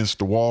against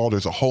the wall.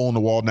 There's a hole in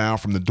the wall now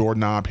from the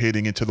doorknob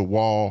hitting into the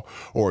wall,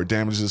 or it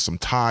damages some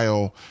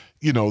tile.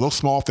 Those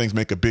small things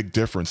make a big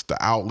difference.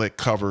 The outlet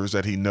covers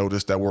that he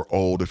noticed that were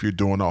old, if you're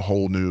doing a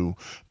whole new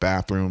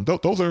bathroom,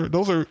 those are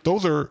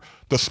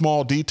the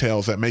small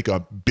details that make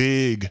a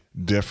big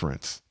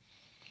difference.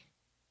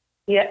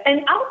 Yeah,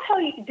 and I'll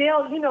tell you,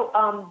 Dale,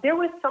 there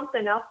was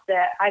something else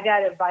that I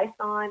got advice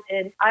on,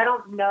 and I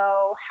don't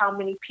know how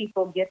many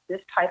people get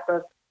this type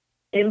of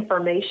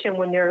information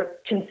when they're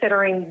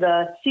considering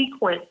the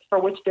sequence for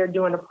which they're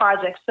doing a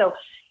project. So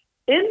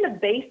in the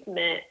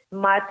basement,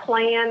 my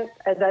plan,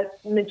 as I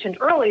mentioned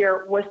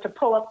earlier, was to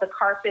pull up the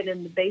carpet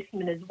in the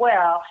basement as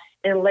well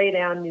and lay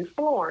down new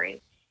flooring.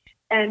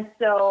 And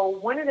so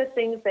one of the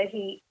things that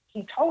he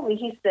he told me,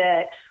 he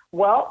said,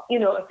 well,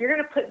 if you're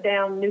going to put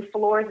down new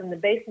floors in the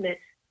basement,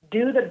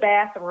 do the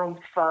bathrooms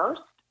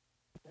first,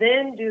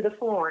 then do the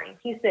flooring.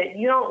 He said,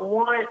 you don't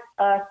want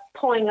us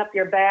pulling up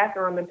your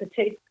bathroom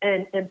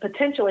and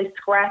potentially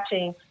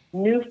scratching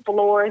new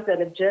floors that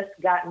have just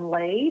gotten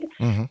laid.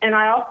 Mm-hmm. And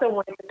I also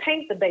wanted to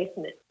paint the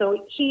basement.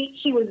 So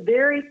he was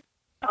very,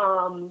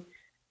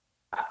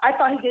 I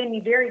thought he gave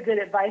me very good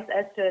advice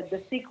as to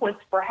the sequence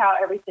for how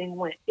everything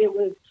went. It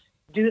was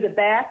do the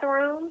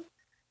bathroom,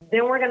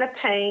 then we're going to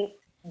paint,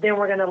 then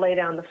we're going to lay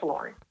down the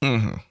flooring.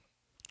 Mm-hmm.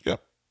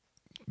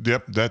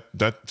 Yep.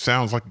 That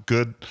sounds like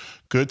good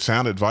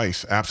sound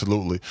advice.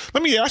 Absolutely.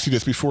 Let me ask you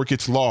this before it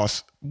gets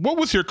lost. What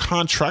was your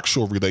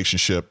contractual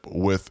relationship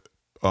with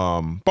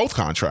both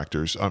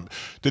contractors?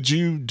 Did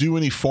you do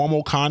any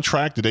formal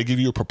contract? Did they give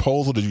you a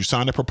proposal? Did you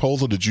sign a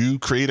proposal? Did you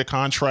create a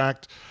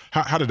contract?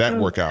 How did that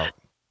work out?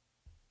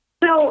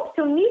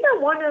 So neither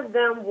one of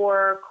them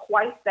were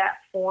quite that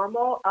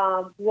formal.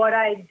 What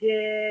I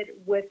did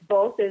with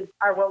both is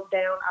I wrote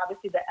down,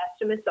 obviously, the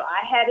estimate. So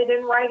I had it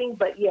in writing.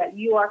 But, yeah,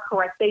 you are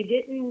correct. They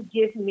didn't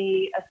give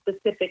me a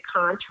specific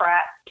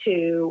contract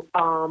to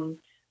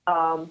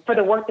for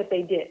the work that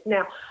they did.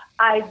 Now,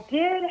 I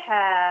did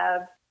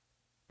have,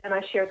 and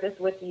I shared this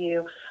with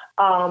you,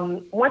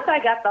 once I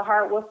got the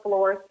hardwood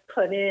floors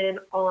put in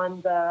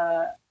on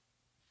the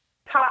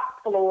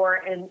top floor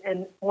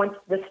and once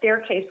the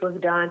staircase was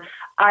done,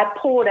 I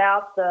pulled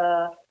out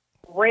the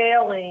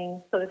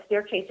railing, so the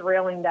staircase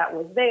railing that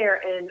was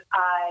there, and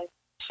I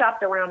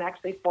shopped around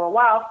actually for a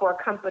while for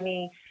a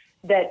company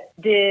that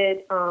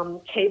did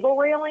cable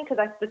railing, because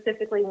I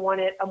specifically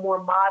wanted a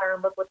more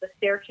modern look with the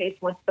staircase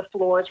once the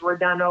floors were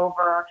done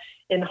over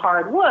in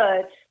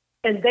hardwood,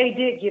 and they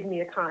did give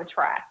me a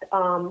contract.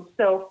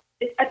 So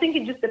I think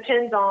it just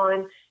depends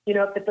on,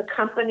 if it's a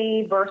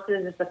company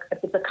versus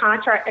if it's a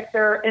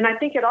contractor. And I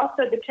think it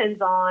also depends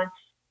on,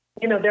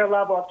 their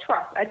level of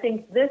trust. I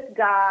think this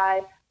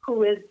guy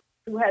who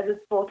has his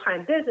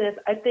full-time business,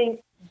 I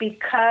think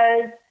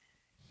because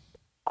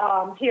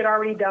he had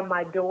already done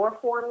my door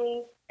for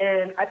me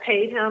and I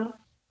paid him,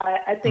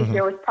 I think mm-hmm.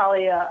 there was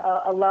probably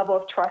a level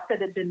of trust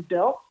that had been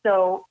built.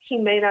 So he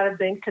may not have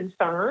been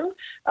concerned.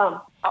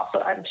 Also,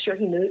 I'm sure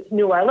he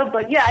knew I lived.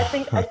 But yeah, I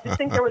just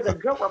think there was a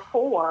good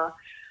rapport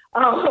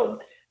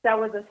that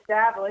was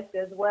established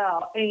as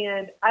well.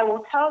 And I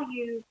will tell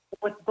you,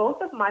 with both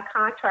of my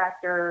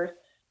contractors,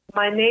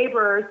 my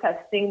neighbors have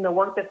seen the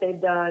work that they've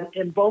done,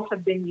 and both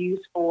have been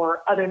used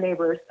for other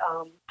neighbors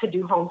to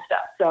do home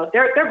stuff. So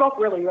they're both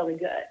really, really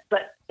good.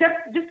 But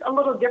they're just a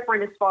little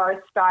different as far as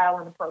style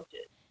and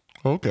approaches.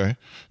 Okay.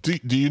 Do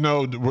you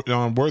know,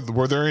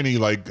 were there any,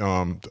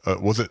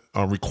 was it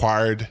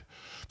required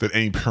that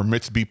any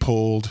permits be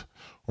pulled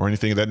or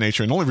anything of that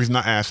nature? And the only reason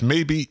I asked,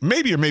 maybe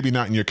or maybe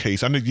not in your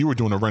case, I know you were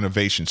doing a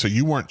renovation, so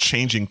you weren't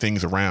changing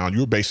things around. You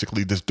were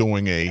basically just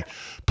doing a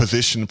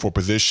position for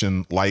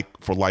position, like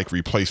for like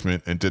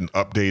replacement, and then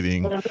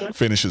updating mm-hmm.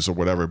 finishes or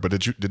whatever. But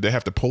did they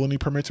have to pull any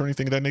permits or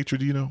anything of that nature?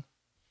 Do you know?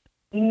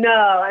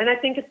 No, and I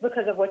think it's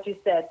because of what you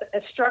said.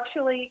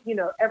 Structurally,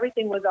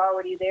 everything was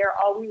already there.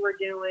 All we were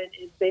doing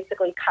is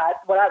basically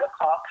what I would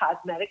call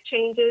cosmetic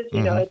changes.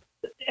 Mm-hmm.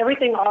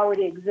 Everything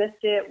already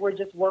existed. We're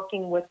just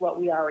working with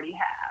what we already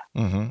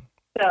have. Mm-hmm.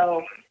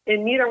 So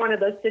in neither one of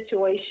those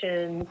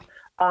situations,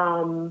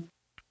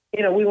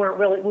 we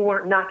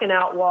weren't knocking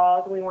out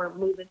walls. We weren't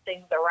moving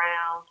things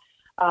around.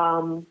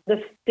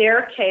 The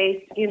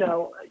staircase,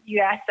 you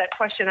asked that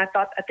question. I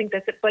think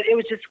that's it, but it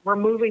was just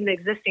removing the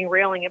existing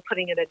railing and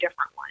putting in a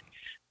different one.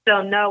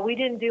 So no, we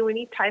didn't do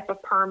any type of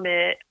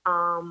permit.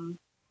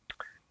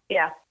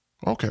 Yeah.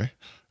 Okay.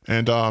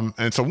 And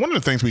so one of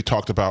the things we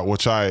talked about,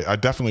 which I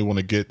definitely want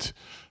to get,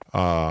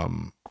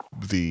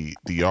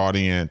 the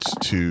audience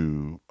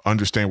to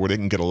understand where they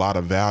can get a lot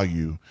of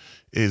value,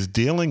 is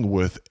dealing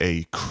with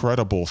a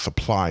credible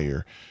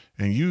supplier.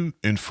 And you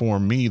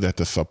informed me that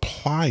the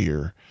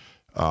supplier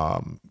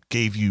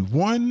gave you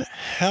one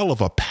hell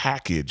of a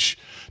package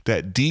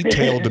that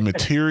detailed the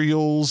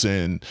materials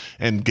and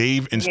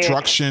gave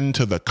instruction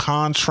to the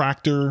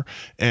contractor.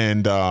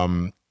 And,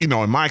 in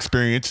my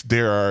experience,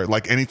 there are,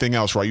 like anything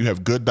else, right? You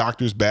have good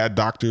doctors, bad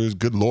doctors,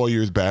 good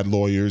lawyers, bad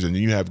lawyers, and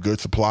you have good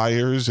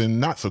suppliers and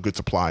not so good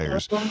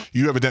suppliers.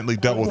 You evidently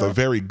dealt with a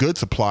very good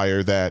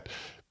supplier that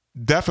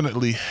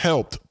definitely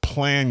helped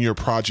plan your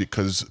project,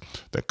 because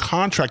the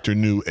contractor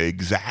knew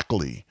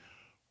exactly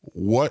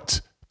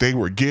what they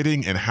were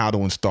getting and how to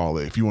install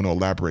it. If you want to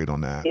elaborate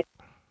on that.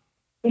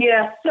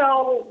 Yeah.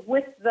 So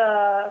with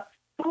the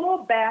full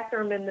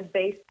bathroom in the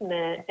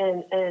basement,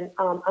 and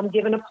I'm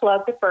giving a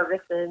plug to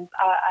Ferguson's.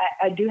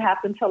 I do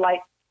happen to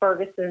like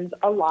Ferguson's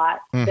a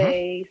lot. Mm-hmm.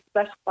 They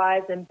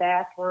specialize in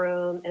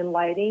bathroom and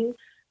lighting.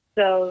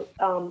 So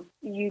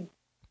you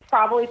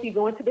probably, if you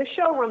go into the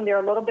showroom,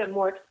 they're a little bit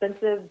more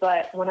expensive.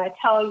 But when I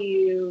tell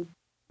you,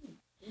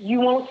 you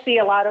won't see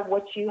a lot of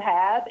what you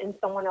have in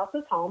someone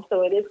else's home.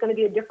 So it is going to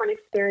be a different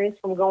experience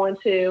from going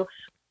to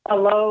a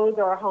Lowe's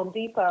or a Home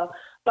Depot.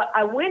 But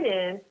I went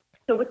in,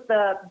 so with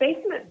the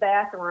basement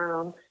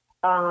bathroom,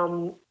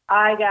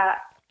 I got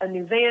a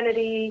new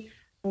vanity.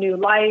 new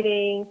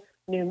lighting,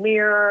 new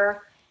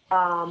mirror,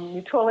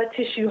 new toilet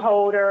tissue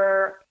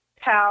holder,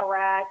 towel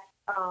rack,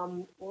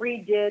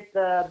 redid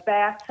the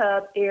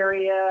bathtub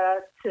area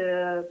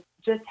to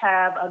just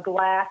have a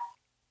glass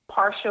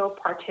partial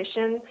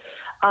partition.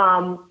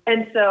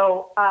 And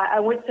so I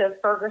went to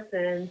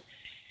Ferguson.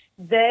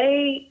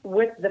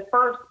 With the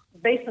first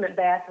basement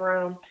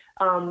bathroom,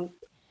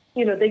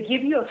 they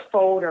give you a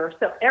folder.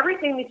 So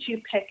everything that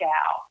you pick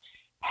out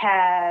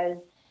has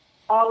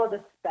all of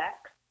the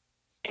specs,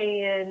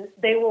 and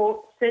they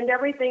will send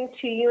everything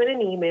to you in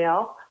an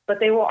email, but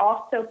they will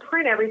also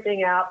print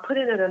everything out, put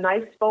it in a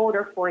nice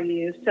folder for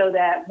you so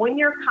that when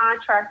your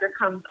contractor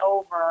comes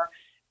over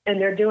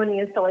and they're doing the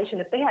installation,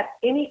 if they have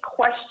any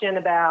question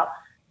about,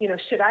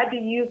 should I be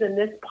using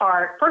this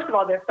part? First of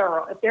all, they're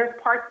thorough. If there's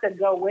parts that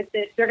go with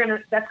it,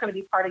 that's going to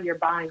be part of your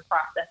buying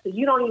process. So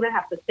you don't even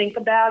have to think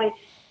about it.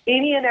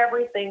 Any and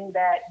everything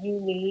that you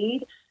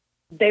need,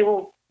 they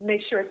will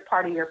make sure it's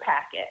part of your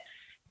packet.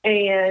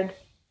 And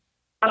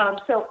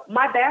so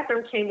my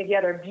bathroom came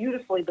together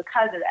beautifully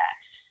because of that.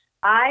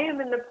 I am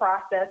in the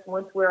process,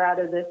 once we're out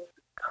of this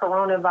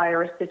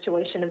coronavirus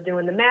situation, of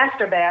doing the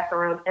master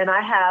bathroom, and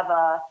I have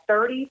a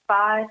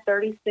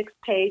 36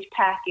 page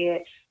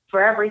packet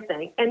for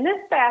everything. And this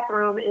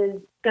bathroom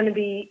is going to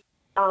be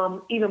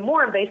even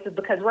more invasive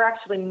because we're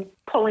actually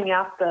pulling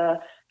out the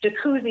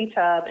jacuzzi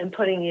tub and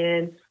putting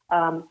in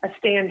a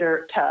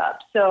standard tub.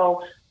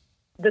 So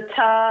the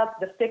tub,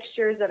 the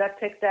fixtures that I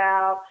picked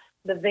out,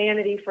 the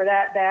vanity for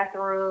that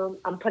bathroom,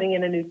 I'm putting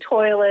in a new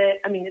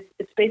toilet. I mean,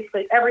 it's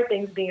basically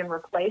everything's being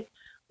replaced.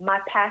 My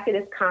packet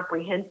is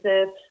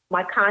comprehensive.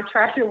 My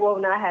contractor will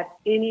not have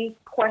any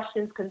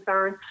questions,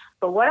 concerns.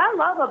 But what I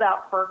love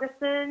about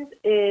Ferguson's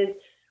is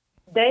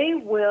they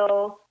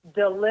will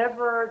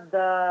deliver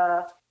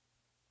the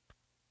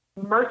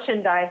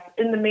merchandise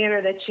in the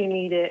manner that you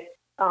need it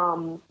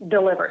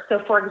delivered.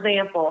 So, for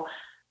example,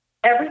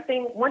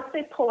 everything, once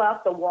they pull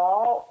out the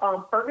wall,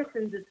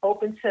 Ferguson's is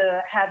open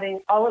to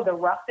having all of the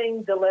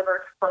roughing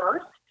delivered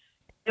first.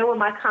 And when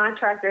my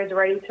contractor is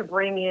ready to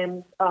bring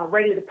in,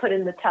 ready to put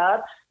in the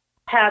tub,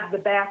 have the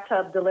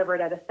bathtub delivered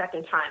at a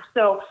second time.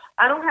 So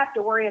I don't have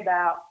to worry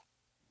about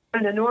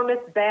an enormous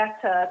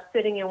bathtub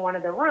sitting in one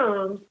of the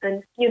rooms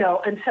and,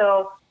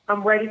 until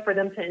I'm ready for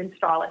them to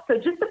install it. So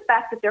just the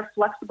fact that they're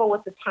flexible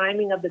with the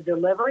timing of the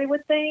delivery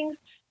with things,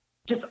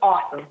 just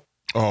awesome.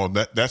 Oh,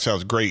 that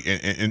sounds great.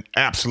 And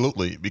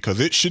absolutely, because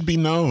it should be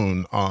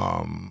known,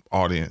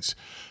 audience,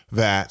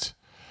 that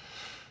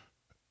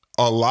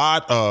a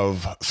lot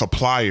of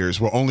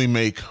suppliers will only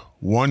make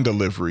one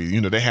delivery.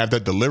 They have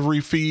that delivery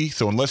fee.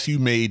 So unless you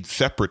made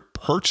separate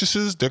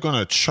purchases, they're going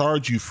to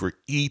charge you for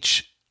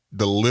each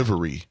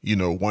delivery,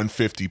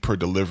 $150 per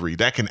delivery.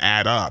 That can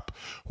add up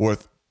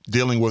with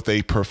dealing with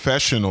a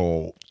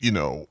professional,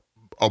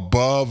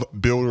 above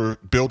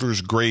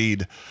builder's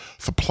grade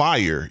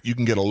supplier. You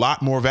can get a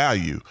lot more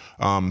value.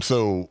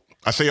 So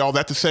I say all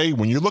that to say,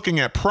 when you're looking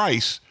at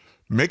price,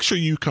 make sure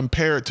you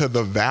compare it to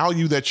the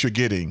value that you're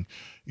getting.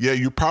 Yeah,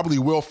 you probably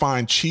will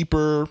find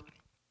cheaper.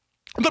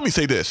 Let me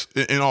say this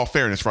in all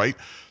fairness, right?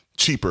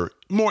 Cheaper,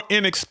 more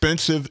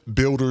inexpensive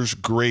builder's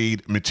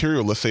grade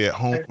material, let's say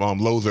at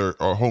Lowe's or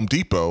Home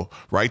Depot,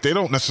 right? They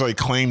don't necessarily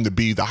claim to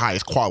be the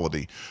highest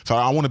quality. So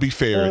I want to be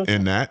fair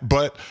in that,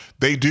 but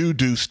they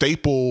do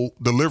staple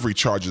delivery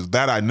charges,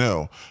 that I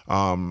know.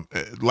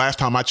 Last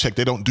time I checked,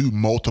 they don't do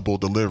multiple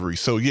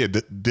deliveries. So yeah,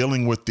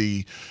 dealing with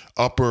the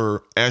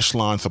upper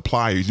echelon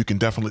suppliers, you can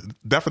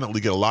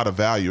definitely get a lot of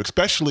value,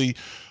 especially,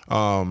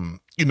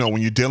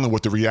 when you're dealing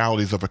with the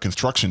realities of a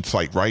construction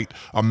site, right?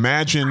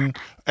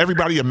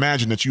 Everybody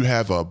imagine that you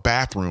have a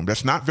bathroom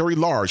that's not very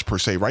large per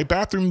se, right?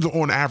 Bathrooms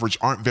on average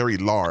aren't very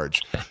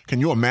large.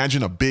 Can you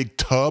imagine a big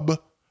tub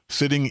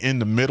sitting in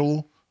the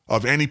middle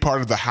of any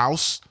part of the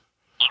house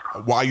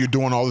while you're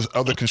doing all this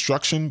other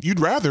construction? You'd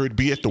rather it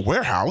be at the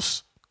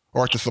warehouse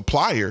or at the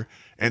supplier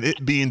and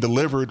it being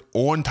delivered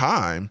on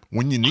time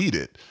when you need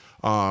it.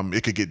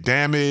 It could get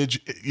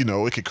damaged,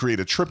 it could create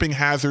a tripping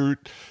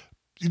hazard.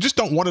 You just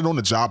don't want it on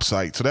the job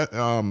site. So that,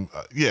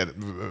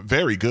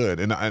 very good.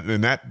 And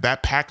that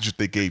package that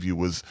they gave you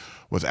was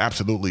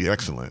absolutely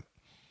excellent.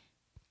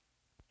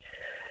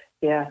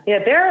 Yeah.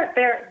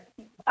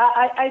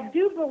 I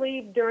do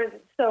believe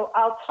so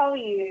I'll tell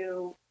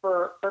you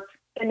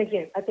and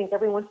again, I think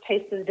everyone's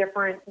taste is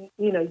different.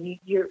 You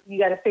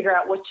got to figure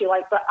out what you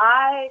like. But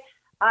I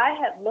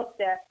had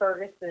looked at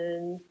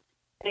Ferguson's,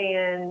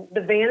 and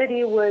the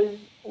vanity was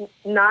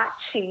not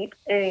cheap,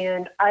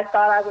 and I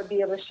thought I would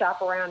be able to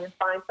shop around and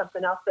find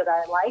something else that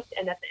I liked.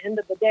 And at the end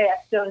of the day, I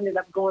still ended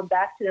up going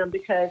back to them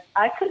because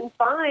I couldn't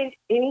find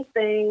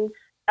anything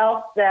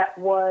else that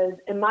was,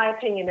 in my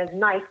opinion, as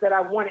nice that I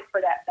wanted for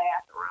that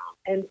bathroom.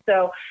 And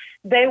so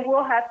they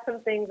will have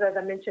some things, as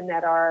I mentioned,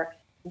 that are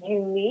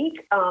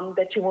unique,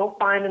 that you won't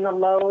find in the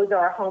Lowe's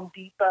or a Home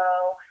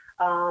Depot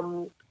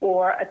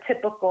or a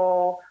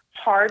typical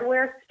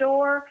hardware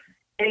store.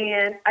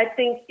 And I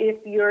think if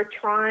you're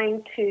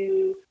trying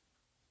to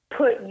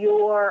put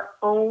your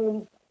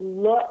own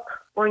look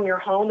on your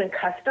home and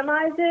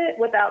customize it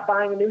without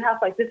buying a new house,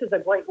 like this is a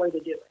great way to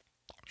do it.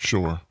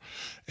 Sure.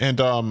 And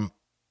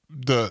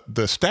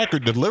the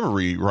staggered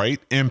delivery, right,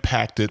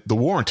 impacted the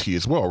warranty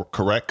as well,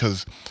 correct?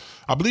 Because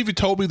I believe you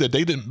told me that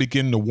they didn't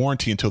begin the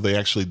warranty until they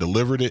actually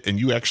delivered it, and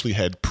you actually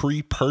had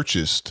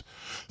pre-purchased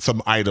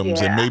some items,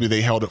 and Yeah. maybe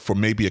they held it for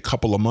maybe a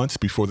couple of months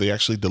before they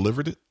actually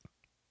delivered it.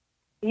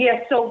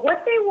 Yeah, so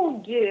what they will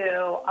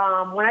do,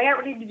 when I got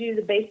ready to do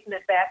the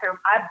basement bathroom,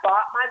 I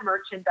bought my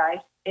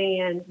merchandise,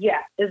 and yeah,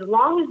 as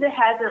long as it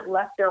hasn't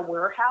left their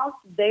warehouse,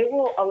 they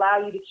will allow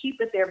you to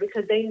keep it there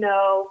because they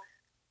know,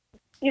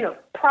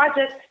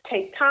 projects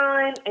take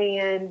time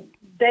and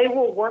they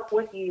will work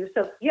with you.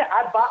 So yeah,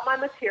 I bought my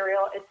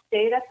material, it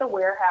stayed at the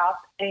warehouse,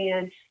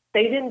 and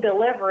they didn't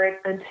deliver it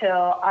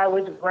until I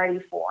was ready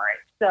for it.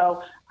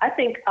 So I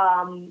think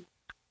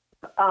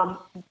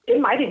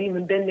it might have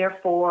even been there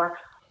for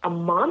a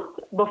month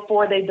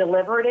before they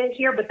delivered it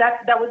here. But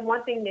that was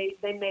one thing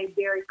they made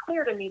very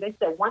clear to me. They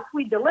said, once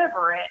we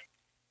deliver it,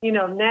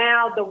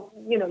 now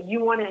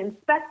you want to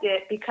inspect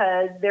it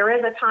because there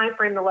is a time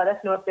frame to let us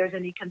know if there's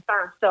any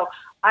concerns. So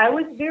I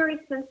was very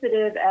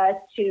sensitive as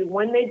to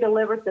when they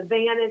delivered the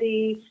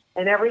vanity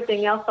and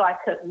everything else, so I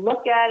could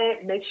look at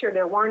it, make sure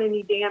there weren't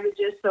any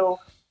damages, so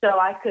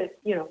I could,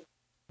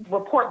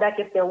 report back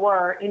if there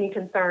were any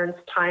concerns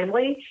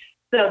timely.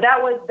 So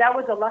that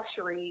was a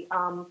luxury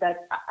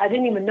that I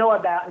didn't even know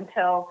about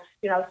until,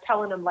 I was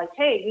telling them like,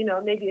 hey,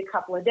 maybe a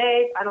couple of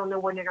days. I don't know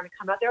when they're going to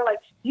come out. They're like,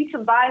 you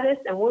can buy this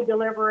and we'll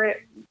deliver it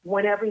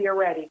whenever you're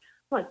ready.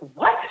 I'm like,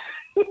 what?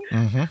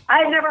 Mm-hmm. I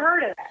had never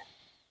heard of that.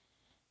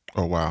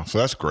 Oh, wow. So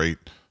that's great.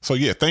 So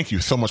yeah, thank you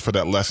so much for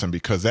that lesson,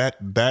 because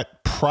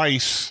that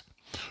price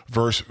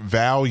versus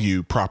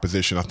value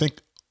proposition, I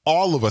think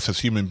all of us as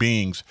human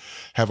beings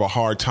have a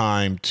hard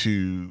time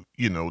to,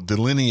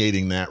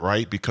 delineating that,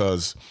 right?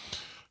 Because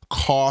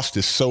cost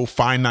is so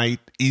finite,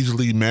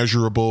 easily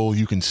measurable.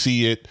 You can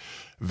see it.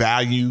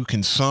 Value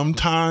can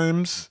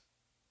sometimes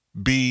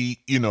be,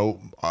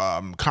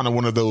 kind of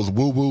one of those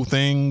woo-woo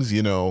things,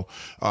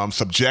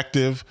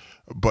 subjective.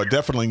 But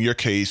definitely in your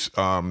case,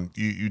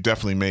 you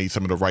definitely made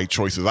some of the right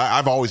choices.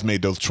 I've always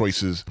made those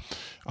choices,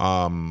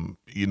 in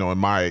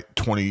my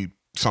 20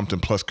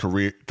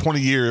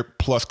 year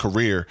plus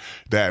career,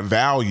 that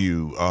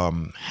value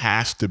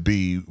has to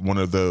be one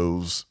of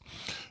those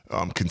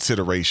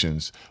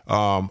considerations.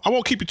 I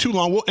won't keep you too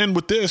long. We'll end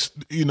with this,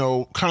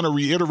 kind of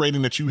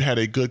reiterating that you had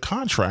a good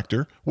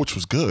contractor, which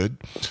was good.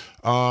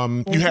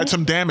 You had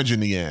some damage in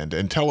the end,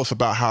 and tell us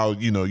about how,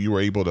 you were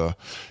able to,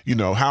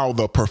 how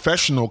the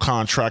professional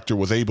contractor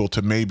was able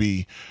to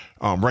maybe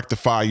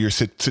rectify your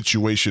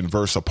situation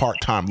versus a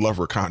part-time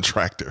lover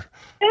contractor.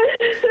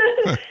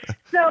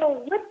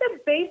 So with the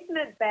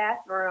basement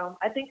bathroom,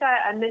 I think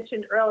I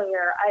mentioned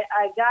earlier,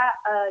 I got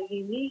a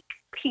unique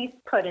piece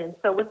put in.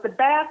 So with the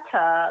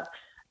bathtub,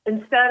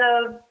 instead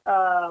of,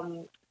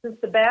 since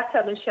the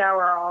bathtub and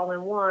shower are all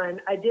in one,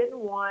 I didn't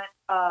want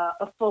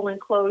a full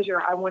enclosure.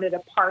 I wanted a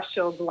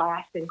partial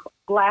glass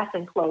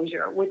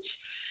enclosure, which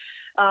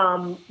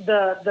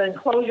the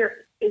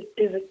enclosure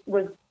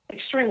was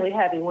extremely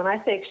heavy. When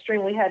I say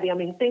extremely heavy, I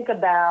mean, think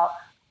about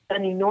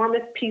an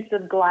enormous piece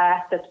of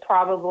glass that's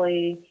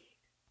probably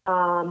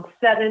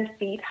 7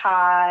 feet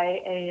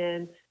high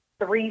and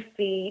 3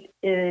 feet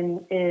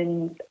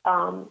in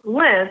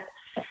length.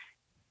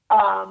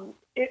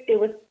 It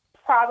was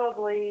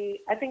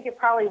probably, I think it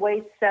probably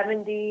weighed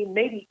 70,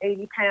 maybe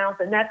 80 pounds.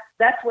 And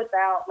that's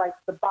without like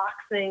the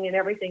boxing and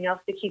everything else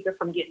to keep it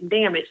from getting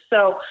damaged.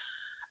 So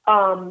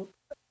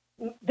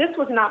this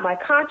was not my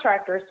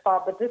contractor's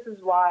fault, but this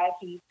is why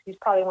he's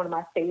probably one of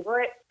my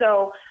favorites.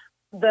 So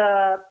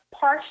the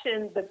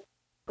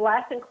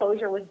glass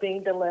enclosure was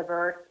being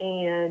delivered,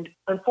 and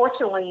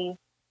unfortunately,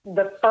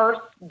 the first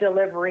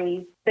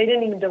delivery, they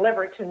didn't even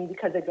deliver it to me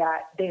because it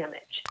got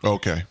damaged.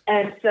 Okay.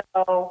 And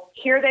so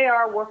here they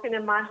are working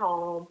in my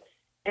home,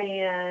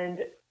 and,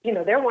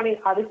 they're wanting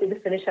obviously to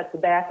finish up the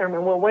bathroom,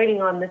 and we're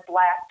waiting on this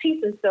last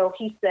piece. And so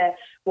he said,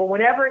 well,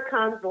 whenever it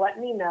comes, let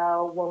me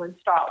know, we'll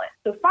install it.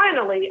 So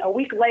finally, a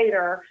week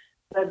later,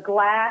 the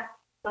glass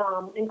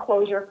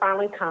enclosure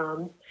finally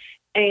comes.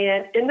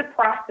 And in the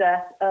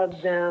process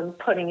of them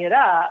putting it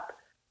up,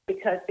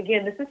 because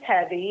again, this is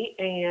heavy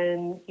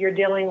and you're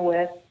dealing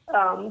with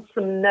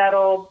some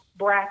metal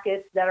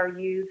brackets that are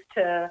used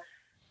to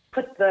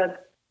put the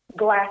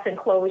glass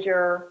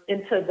enclosure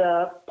into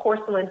the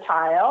porcelain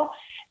tile.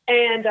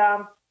 And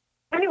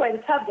anyway, the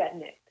tub got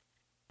nicked.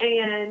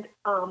 And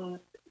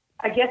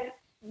I guess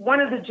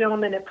one of the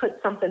gentlemen had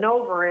put something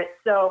over it.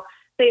 So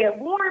they had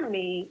warned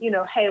me,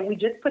 hey, we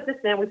just put this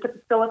in, we put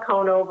the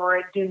silicone over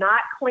it. Do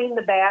not clean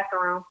the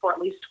bathroom for at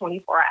least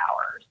 24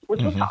 hours,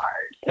 which was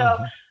hard. So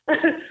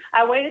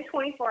I waited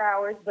 24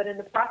 hours, but in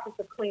the process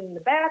of cleaning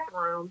the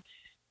bathroom,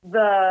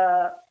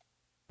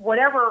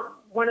 whatever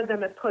one of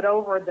them had put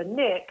over the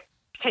nick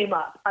came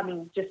up. I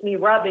mean, just me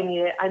rubbing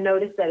it, I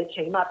noticed that it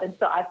came up. And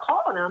so I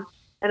called him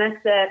and I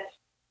said,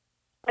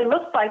 it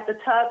looks like the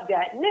tub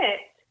got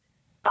nicked.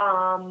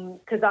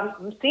 Because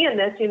I'm seeing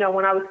this,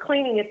 when I was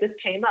cleaning it, this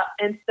came up.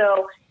 And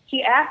so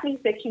he asked me, he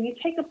said, can you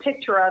take a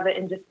picture of it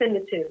and just send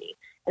it to me?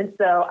 And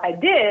so I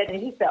did.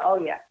 And he said, oh,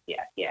 yeah.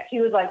 He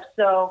was like,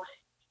 so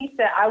he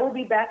said, I will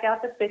be back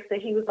out to fix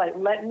it. He was like,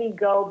 let me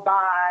go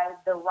buy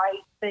the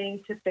right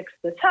thing to fix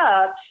the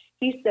tub.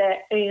 He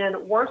said,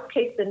 and worst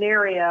case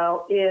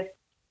scenario, if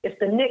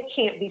the nick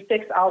can't be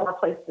fixed, I'll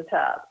replace the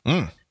tub.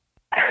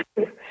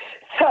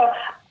 So,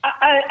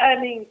 I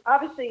mean,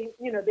 obviously,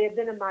 they had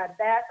been in my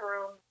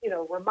bathroom,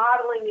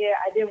 remodeling it.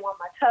 I didn't want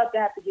my tub to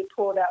have to get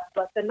pulled up.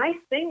 But the nice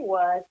thing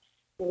was,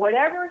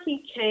 whatever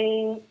he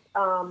came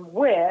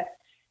with,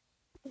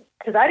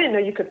 because I didn't know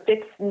you could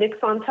fix nicks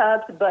on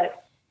tubs,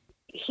 but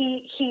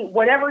he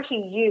whatever he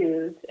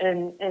used,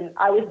 and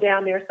I was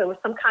down there, so it was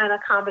some kind of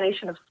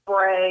combination of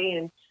spray,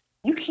 and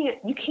you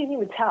can't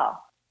even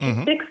tell. He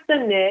fixed the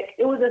nick.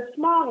 It was a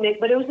small nick,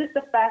 but it was just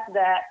the fact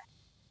that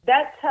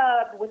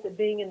tub, with it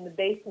being in the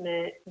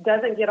basement,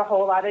 doesn't get a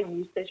whole lot of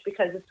usage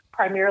because it's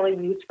primarily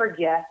used for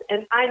guests.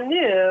 And I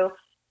knew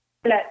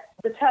that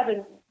the tub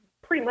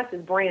pretty much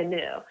is brand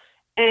new.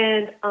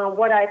 And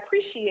what I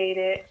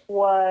appreciated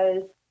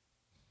was,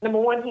 number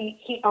one,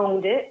 he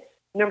owned it.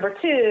 Number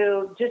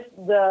two, just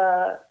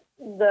the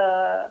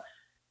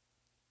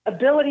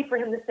ability for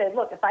him to say,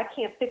 look, if I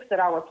can't fix it,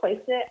 I'll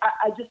replace it.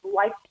 I just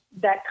liked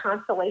that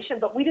constellation,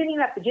 but we didn't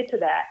even have to get to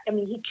that. I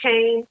mean, he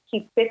came,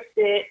 he fixed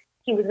it.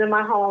 He was in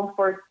my home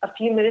for a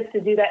few minutes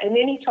to do that. And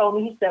then he told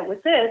me, he said,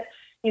 with this,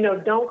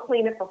 don't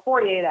clean it for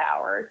 48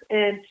 hours.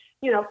 And,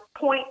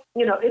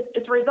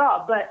 it's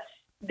resolved. But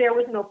there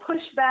was no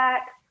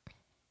pushback.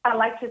 I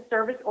liked his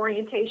service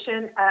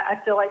orientation. I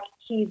feel like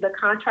he's a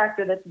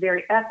contractor that's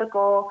very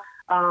ethical.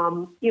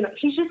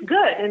 He's just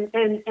good.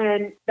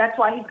 And that's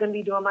why he's going to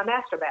be doing my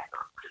master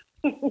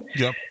bathroom.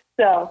 Yep.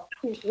 So,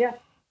 yeah.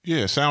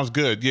 Yeah, sounds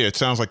good. Yeah, it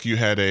sounds like you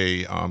had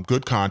a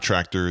good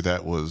contractor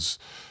that was,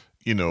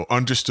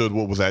 understood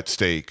what was at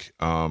stake.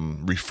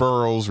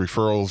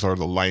 Referrals are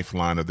the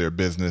lifeline of their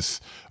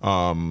business.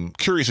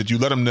 Curious, did you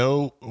let him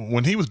know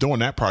when he was doing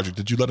that project?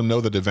 Did you let him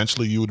know that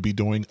eventually you would be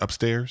doing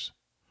upstairs?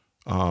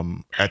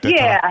 At that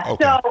time?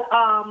 Okay. So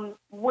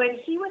when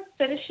he was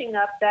finishing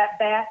up that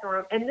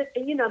bathroom, and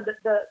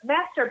the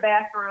master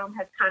bathroom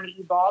has kind of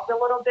evolved a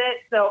little bit.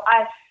 So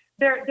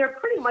they're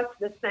pretty much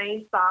the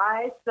same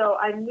size. So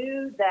I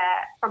knew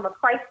that from a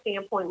price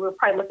standpoint, we were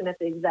probably looking at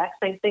the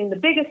exact same thing. The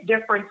biggest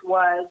difference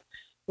was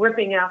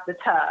ripping out the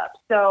tub.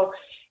 So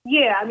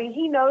yeah, I mean,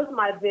 he knows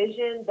my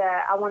vision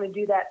that I want to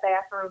do that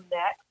bathroom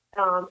next.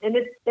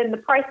 And the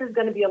price is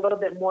going to be a little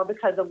bit more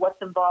because of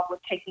what's involved with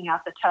taking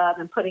out the tub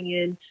and putting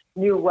in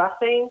new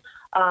roughing.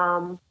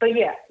 But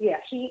yeah,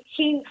 he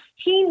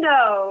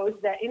knows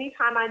that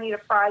anytime I need a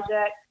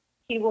project,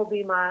 he will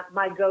be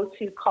my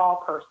go-to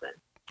call person.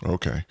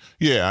 Okay.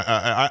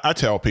 Yeah. I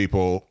tell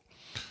people,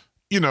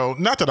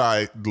 not that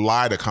I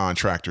lie to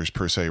contractors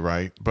per se,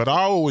 right? But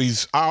I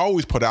always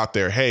put out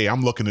there, hey,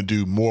 I'm looking to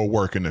do more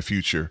work in the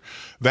future.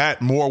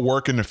 That more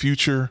work in the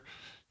future,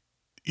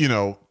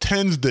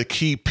 tends to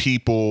keep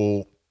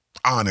people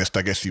honest,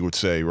 I guess you would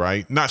say,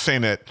 right? Not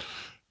saying that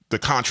the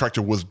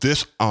contractor was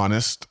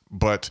dishonest,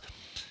 but,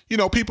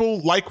 people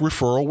like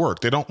referral work.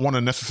 They don't want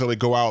to necessarily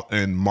go out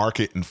and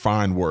market and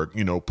find work,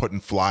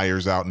 putting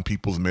flyers out in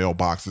people's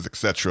mailboxes, et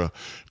cetera.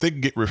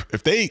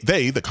 If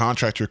the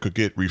contractor could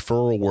get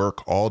referral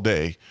work all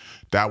day,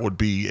 that would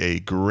be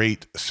a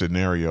great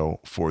scenario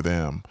for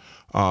them.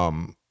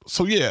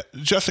 So yeah,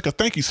 Jessica,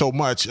 thank you so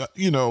much. I'm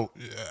going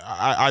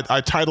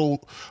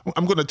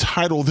to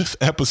title this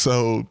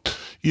episode,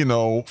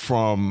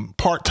 from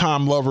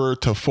part-time lover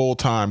to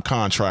full-time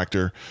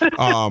contractor.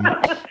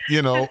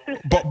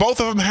 But both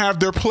of them have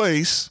their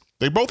place.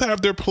 They both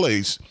have their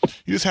place.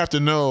 You just have to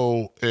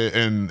know,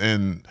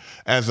 and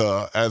as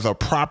a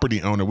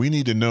property owner, we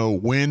need to know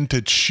when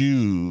to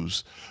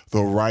choose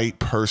the right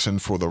person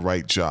for the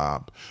right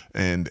job.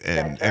 And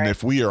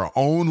if we are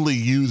only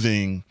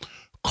using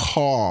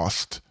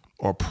cost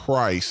or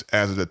price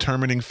as a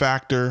determining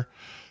factor,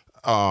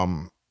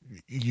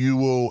 you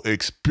will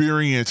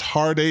experience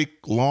heartache,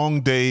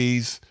 long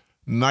days,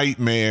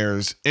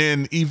 nightmares,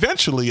 and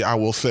eventually, I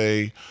will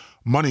say,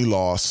 money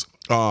loss.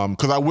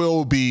 Because I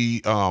will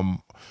be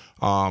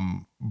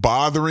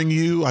bothering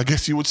you, I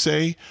guess you would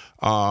say,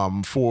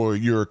 for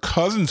your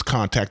cousin's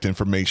contact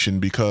information,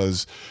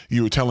 because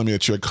you were telling me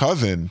that your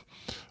cousin,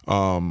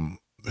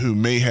 who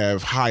may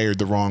have hired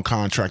the wrong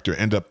contractor,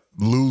 end up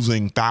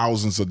losing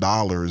thousands of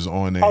dollars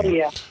on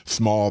a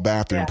small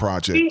bathroom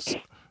project.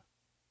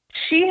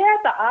 She had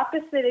the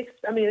opposite.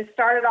 It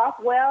started off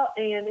well,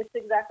 and it's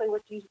exactly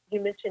what you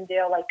mentioned,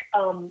 Dale. Like,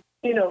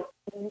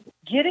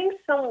 getting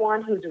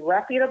someone who's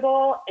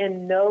reputable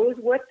and knows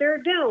what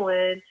they're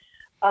doing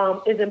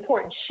is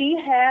important. She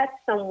had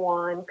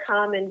someone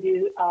come and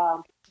do.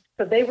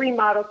 So they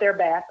remodeled their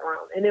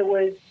bathroom, and it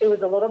was a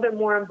little bit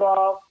more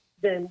involved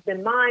than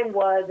mine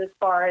was, as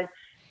far as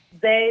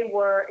they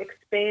were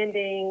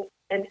expanding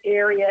an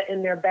area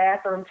in their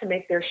bathroom to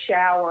make their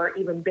shower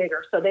even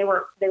bigger. So they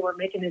were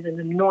making it an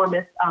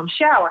enormous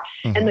shower.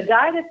 Mm-hmm. And the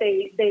guy that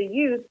they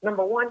used,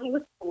 number one, he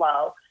was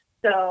slow.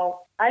 So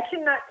I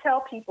cannot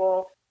tell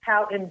people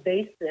how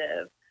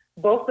invasive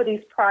both of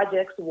these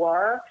projects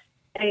were.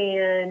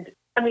 And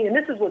I mean, and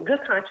this is with good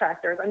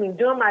contractors. I mean,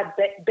 doing my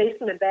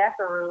basement and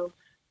bathroom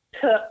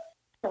took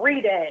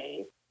 3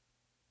 days.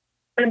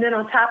 And then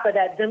on top of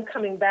that, them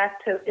coming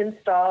back to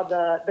install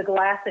the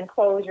glass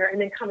enclosure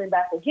and then coming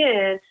back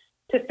again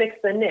to fix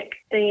the nick.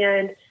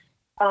 And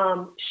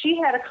she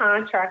had a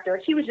contractor.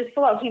 He was just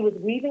slow. He was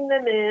weaving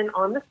them in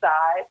on the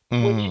side,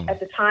 which at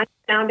the time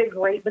sounded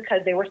great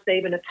because they were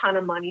saving a ton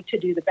of money to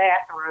do the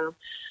bathroom.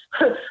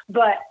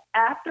 But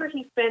after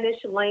he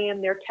finished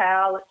laying their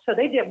towel, so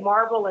they did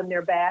marble in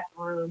their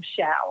bathroom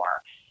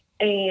shower.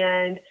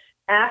 And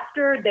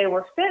after they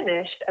were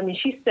finished, I mean,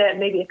 she said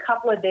maybe a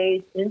couple of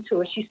days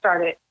into it, she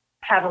started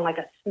having like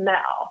a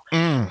smell.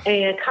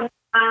 And come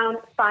down,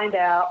 find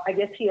out, I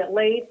guess he had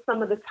laid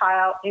some of the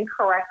tile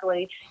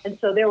incorrectly. And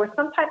so there was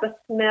some type of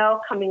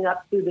smell coming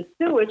up through the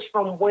sewage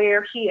from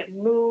where he had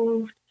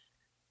moved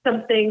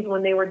some things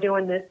when they were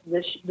doing this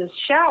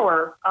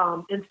shower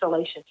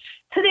installation,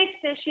 to the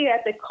extent she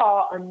had to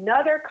call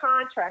another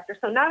contractor.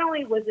 So not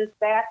only was this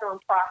bathroom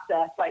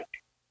process like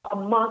a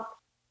month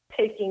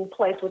taking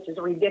place, which is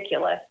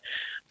ridiculous,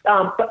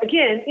 but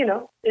again, you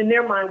know, in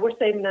their mind, we're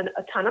saving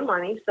a ton of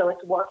money, so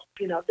it's worth,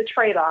 you know, the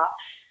trade-off.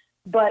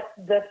 But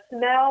the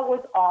smell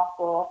was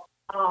awful.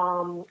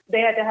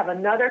 They had to have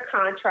another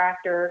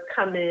contractor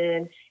come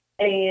in,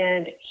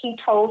 and he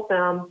told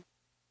them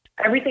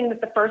everything that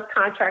the first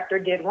contractor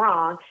did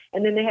wrong,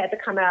 and then they had to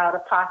come out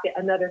of pocket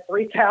another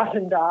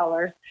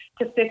 $3,000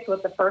 to fix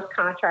what the first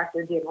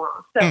contractor did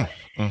wrong. So,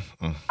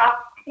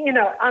 you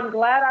know, I'm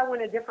glad I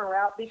went a different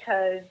route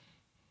because,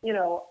 you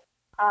know,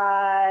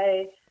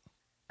 I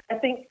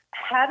think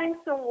having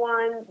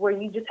someone where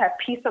you just have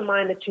peace of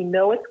mind that you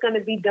know it's going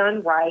to be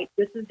done right,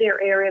 this is their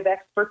area of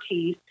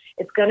expertise,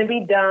 it's going to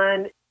be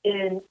done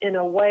in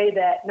a way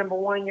that, number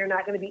one, you're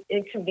not going to be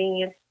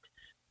inconvenienced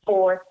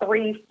for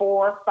 3,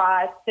 4,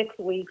 5, 6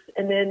 weeks,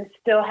 and then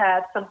still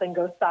have something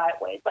go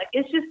sideways. Like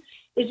it's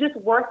just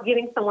worth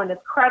getting someone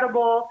that's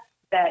credible,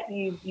 that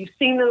you've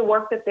seen the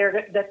work that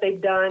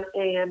they've done,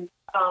 and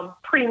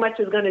pretty much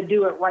is going to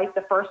do it right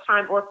the first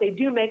time. Or if they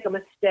do make a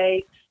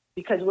mistake,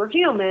 because we're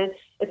human,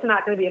 it's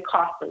not going to be a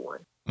costly one.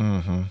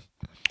 Mm-hmm.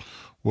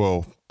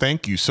 Well,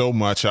 thank you so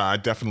much. I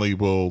definitely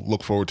will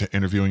look forward to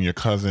interviewing your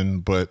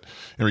cousin. But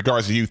in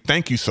regards to you,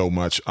 thank you so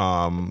much.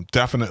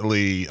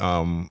 Definitely,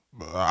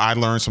 I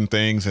learned some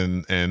things,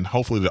 and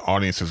hopefully the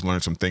audience has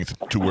learned some things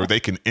to where they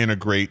can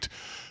integrate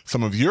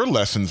some of your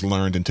lessons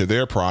learned into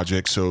their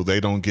project so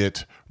they don't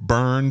get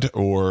burned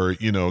or,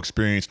 you know,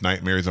 experience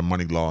nightmares or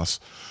money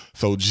loss.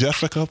 So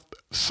Jessica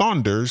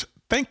Saunders,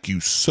 thank you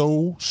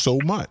so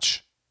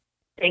much.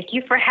 Thank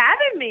you for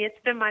having me. It's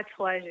been my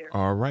pleasure.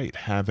 All right.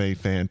 Have a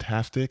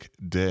fantastic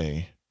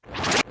day.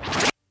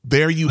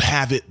 There you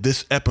have it.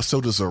 This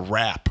episode is a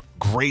wrap.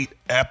 Great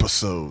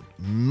episode.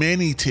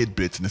 Many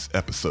tidbits in this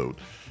episode.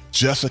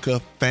 Jessica,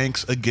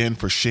 thanks again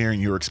for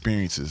sharing your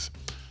experiences.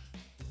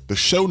 The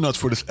show notes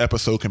for this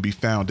episode can be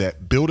found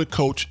at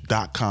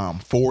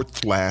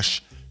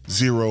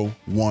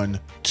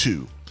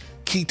builditcoach.com/012.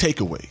 Key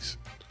takeaways.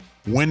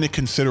 When to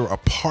consider a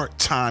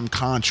part-time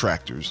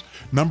contractors.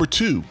 Number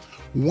 2,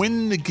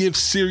 when to give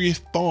serious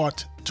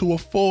thought to a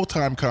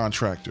full-time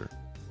contractor.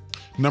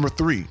 Number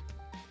 3,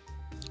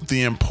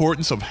 the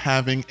importance of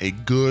having a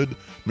good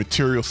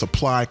material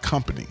supply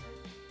company.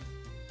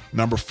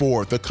 Number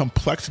 4, the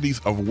complexities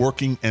of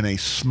working in a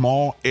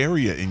small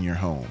area in your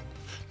home.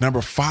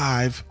 Number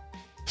 5,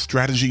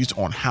 strategies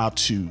on how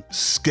to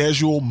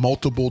schedule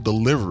multiple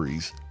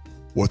deliveries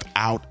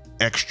without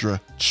extra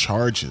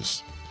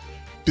charges.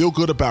 Feel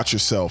good about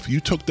yourself. You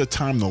took the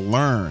time to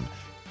learn.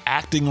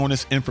 Acting on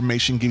this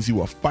information gives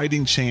you a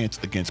fighting chance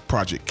against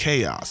project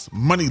chaos,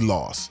 money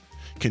loss,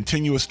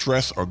 continuous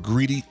stress, or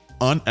greedy,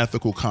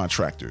 unethical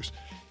contractors.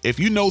 If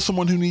you know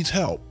someone who needs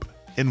help,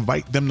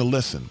 invite them to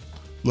listen.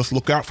 Let's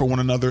look out for one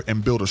another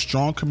and build a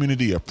strong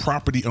community of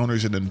property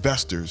owners and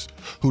investors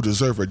who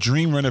deserve a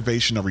dream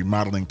renovation or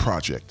remodeling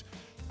project.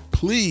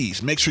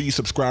 Please make sure you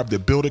subscribe to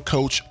Build It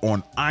Coach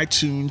on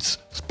iTunes,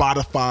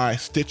 Spotify,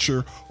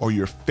 Stitcher, or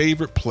your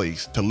favorite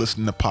place to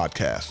listen to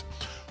podcasts.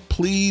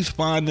 Please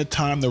find the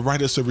time to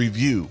write us a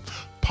review.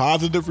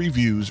 Positive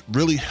reviews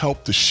really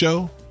help the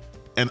show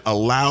and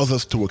allows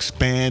us to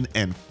expand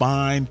and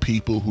find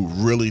people who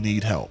really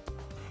need help.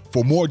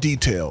 For more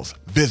details,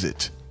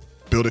 visit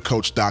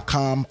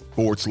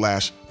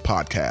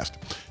builditcoach.com/podcast.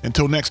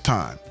 Until next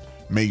time,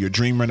 may your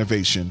dream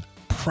renovation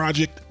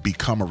project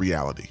become a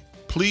reality.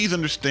 Please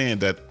understand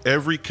that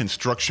every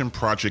construction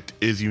project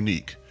is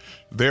unique.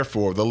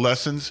 Therefore, the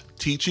lessons,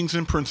 teachings,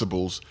 and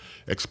principles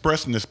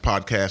expressed in this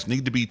podcast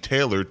need to be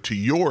tailored to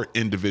your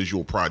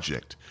individual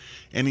project.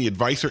 Any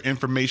advice or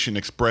information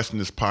expressed in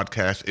this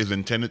podcast is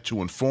intended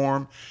to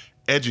inform,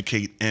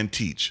 educate, and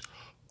teach.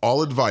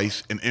 All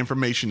advice and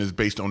information is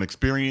based on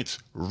experience,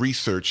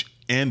 research,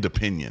 and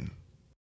opinion.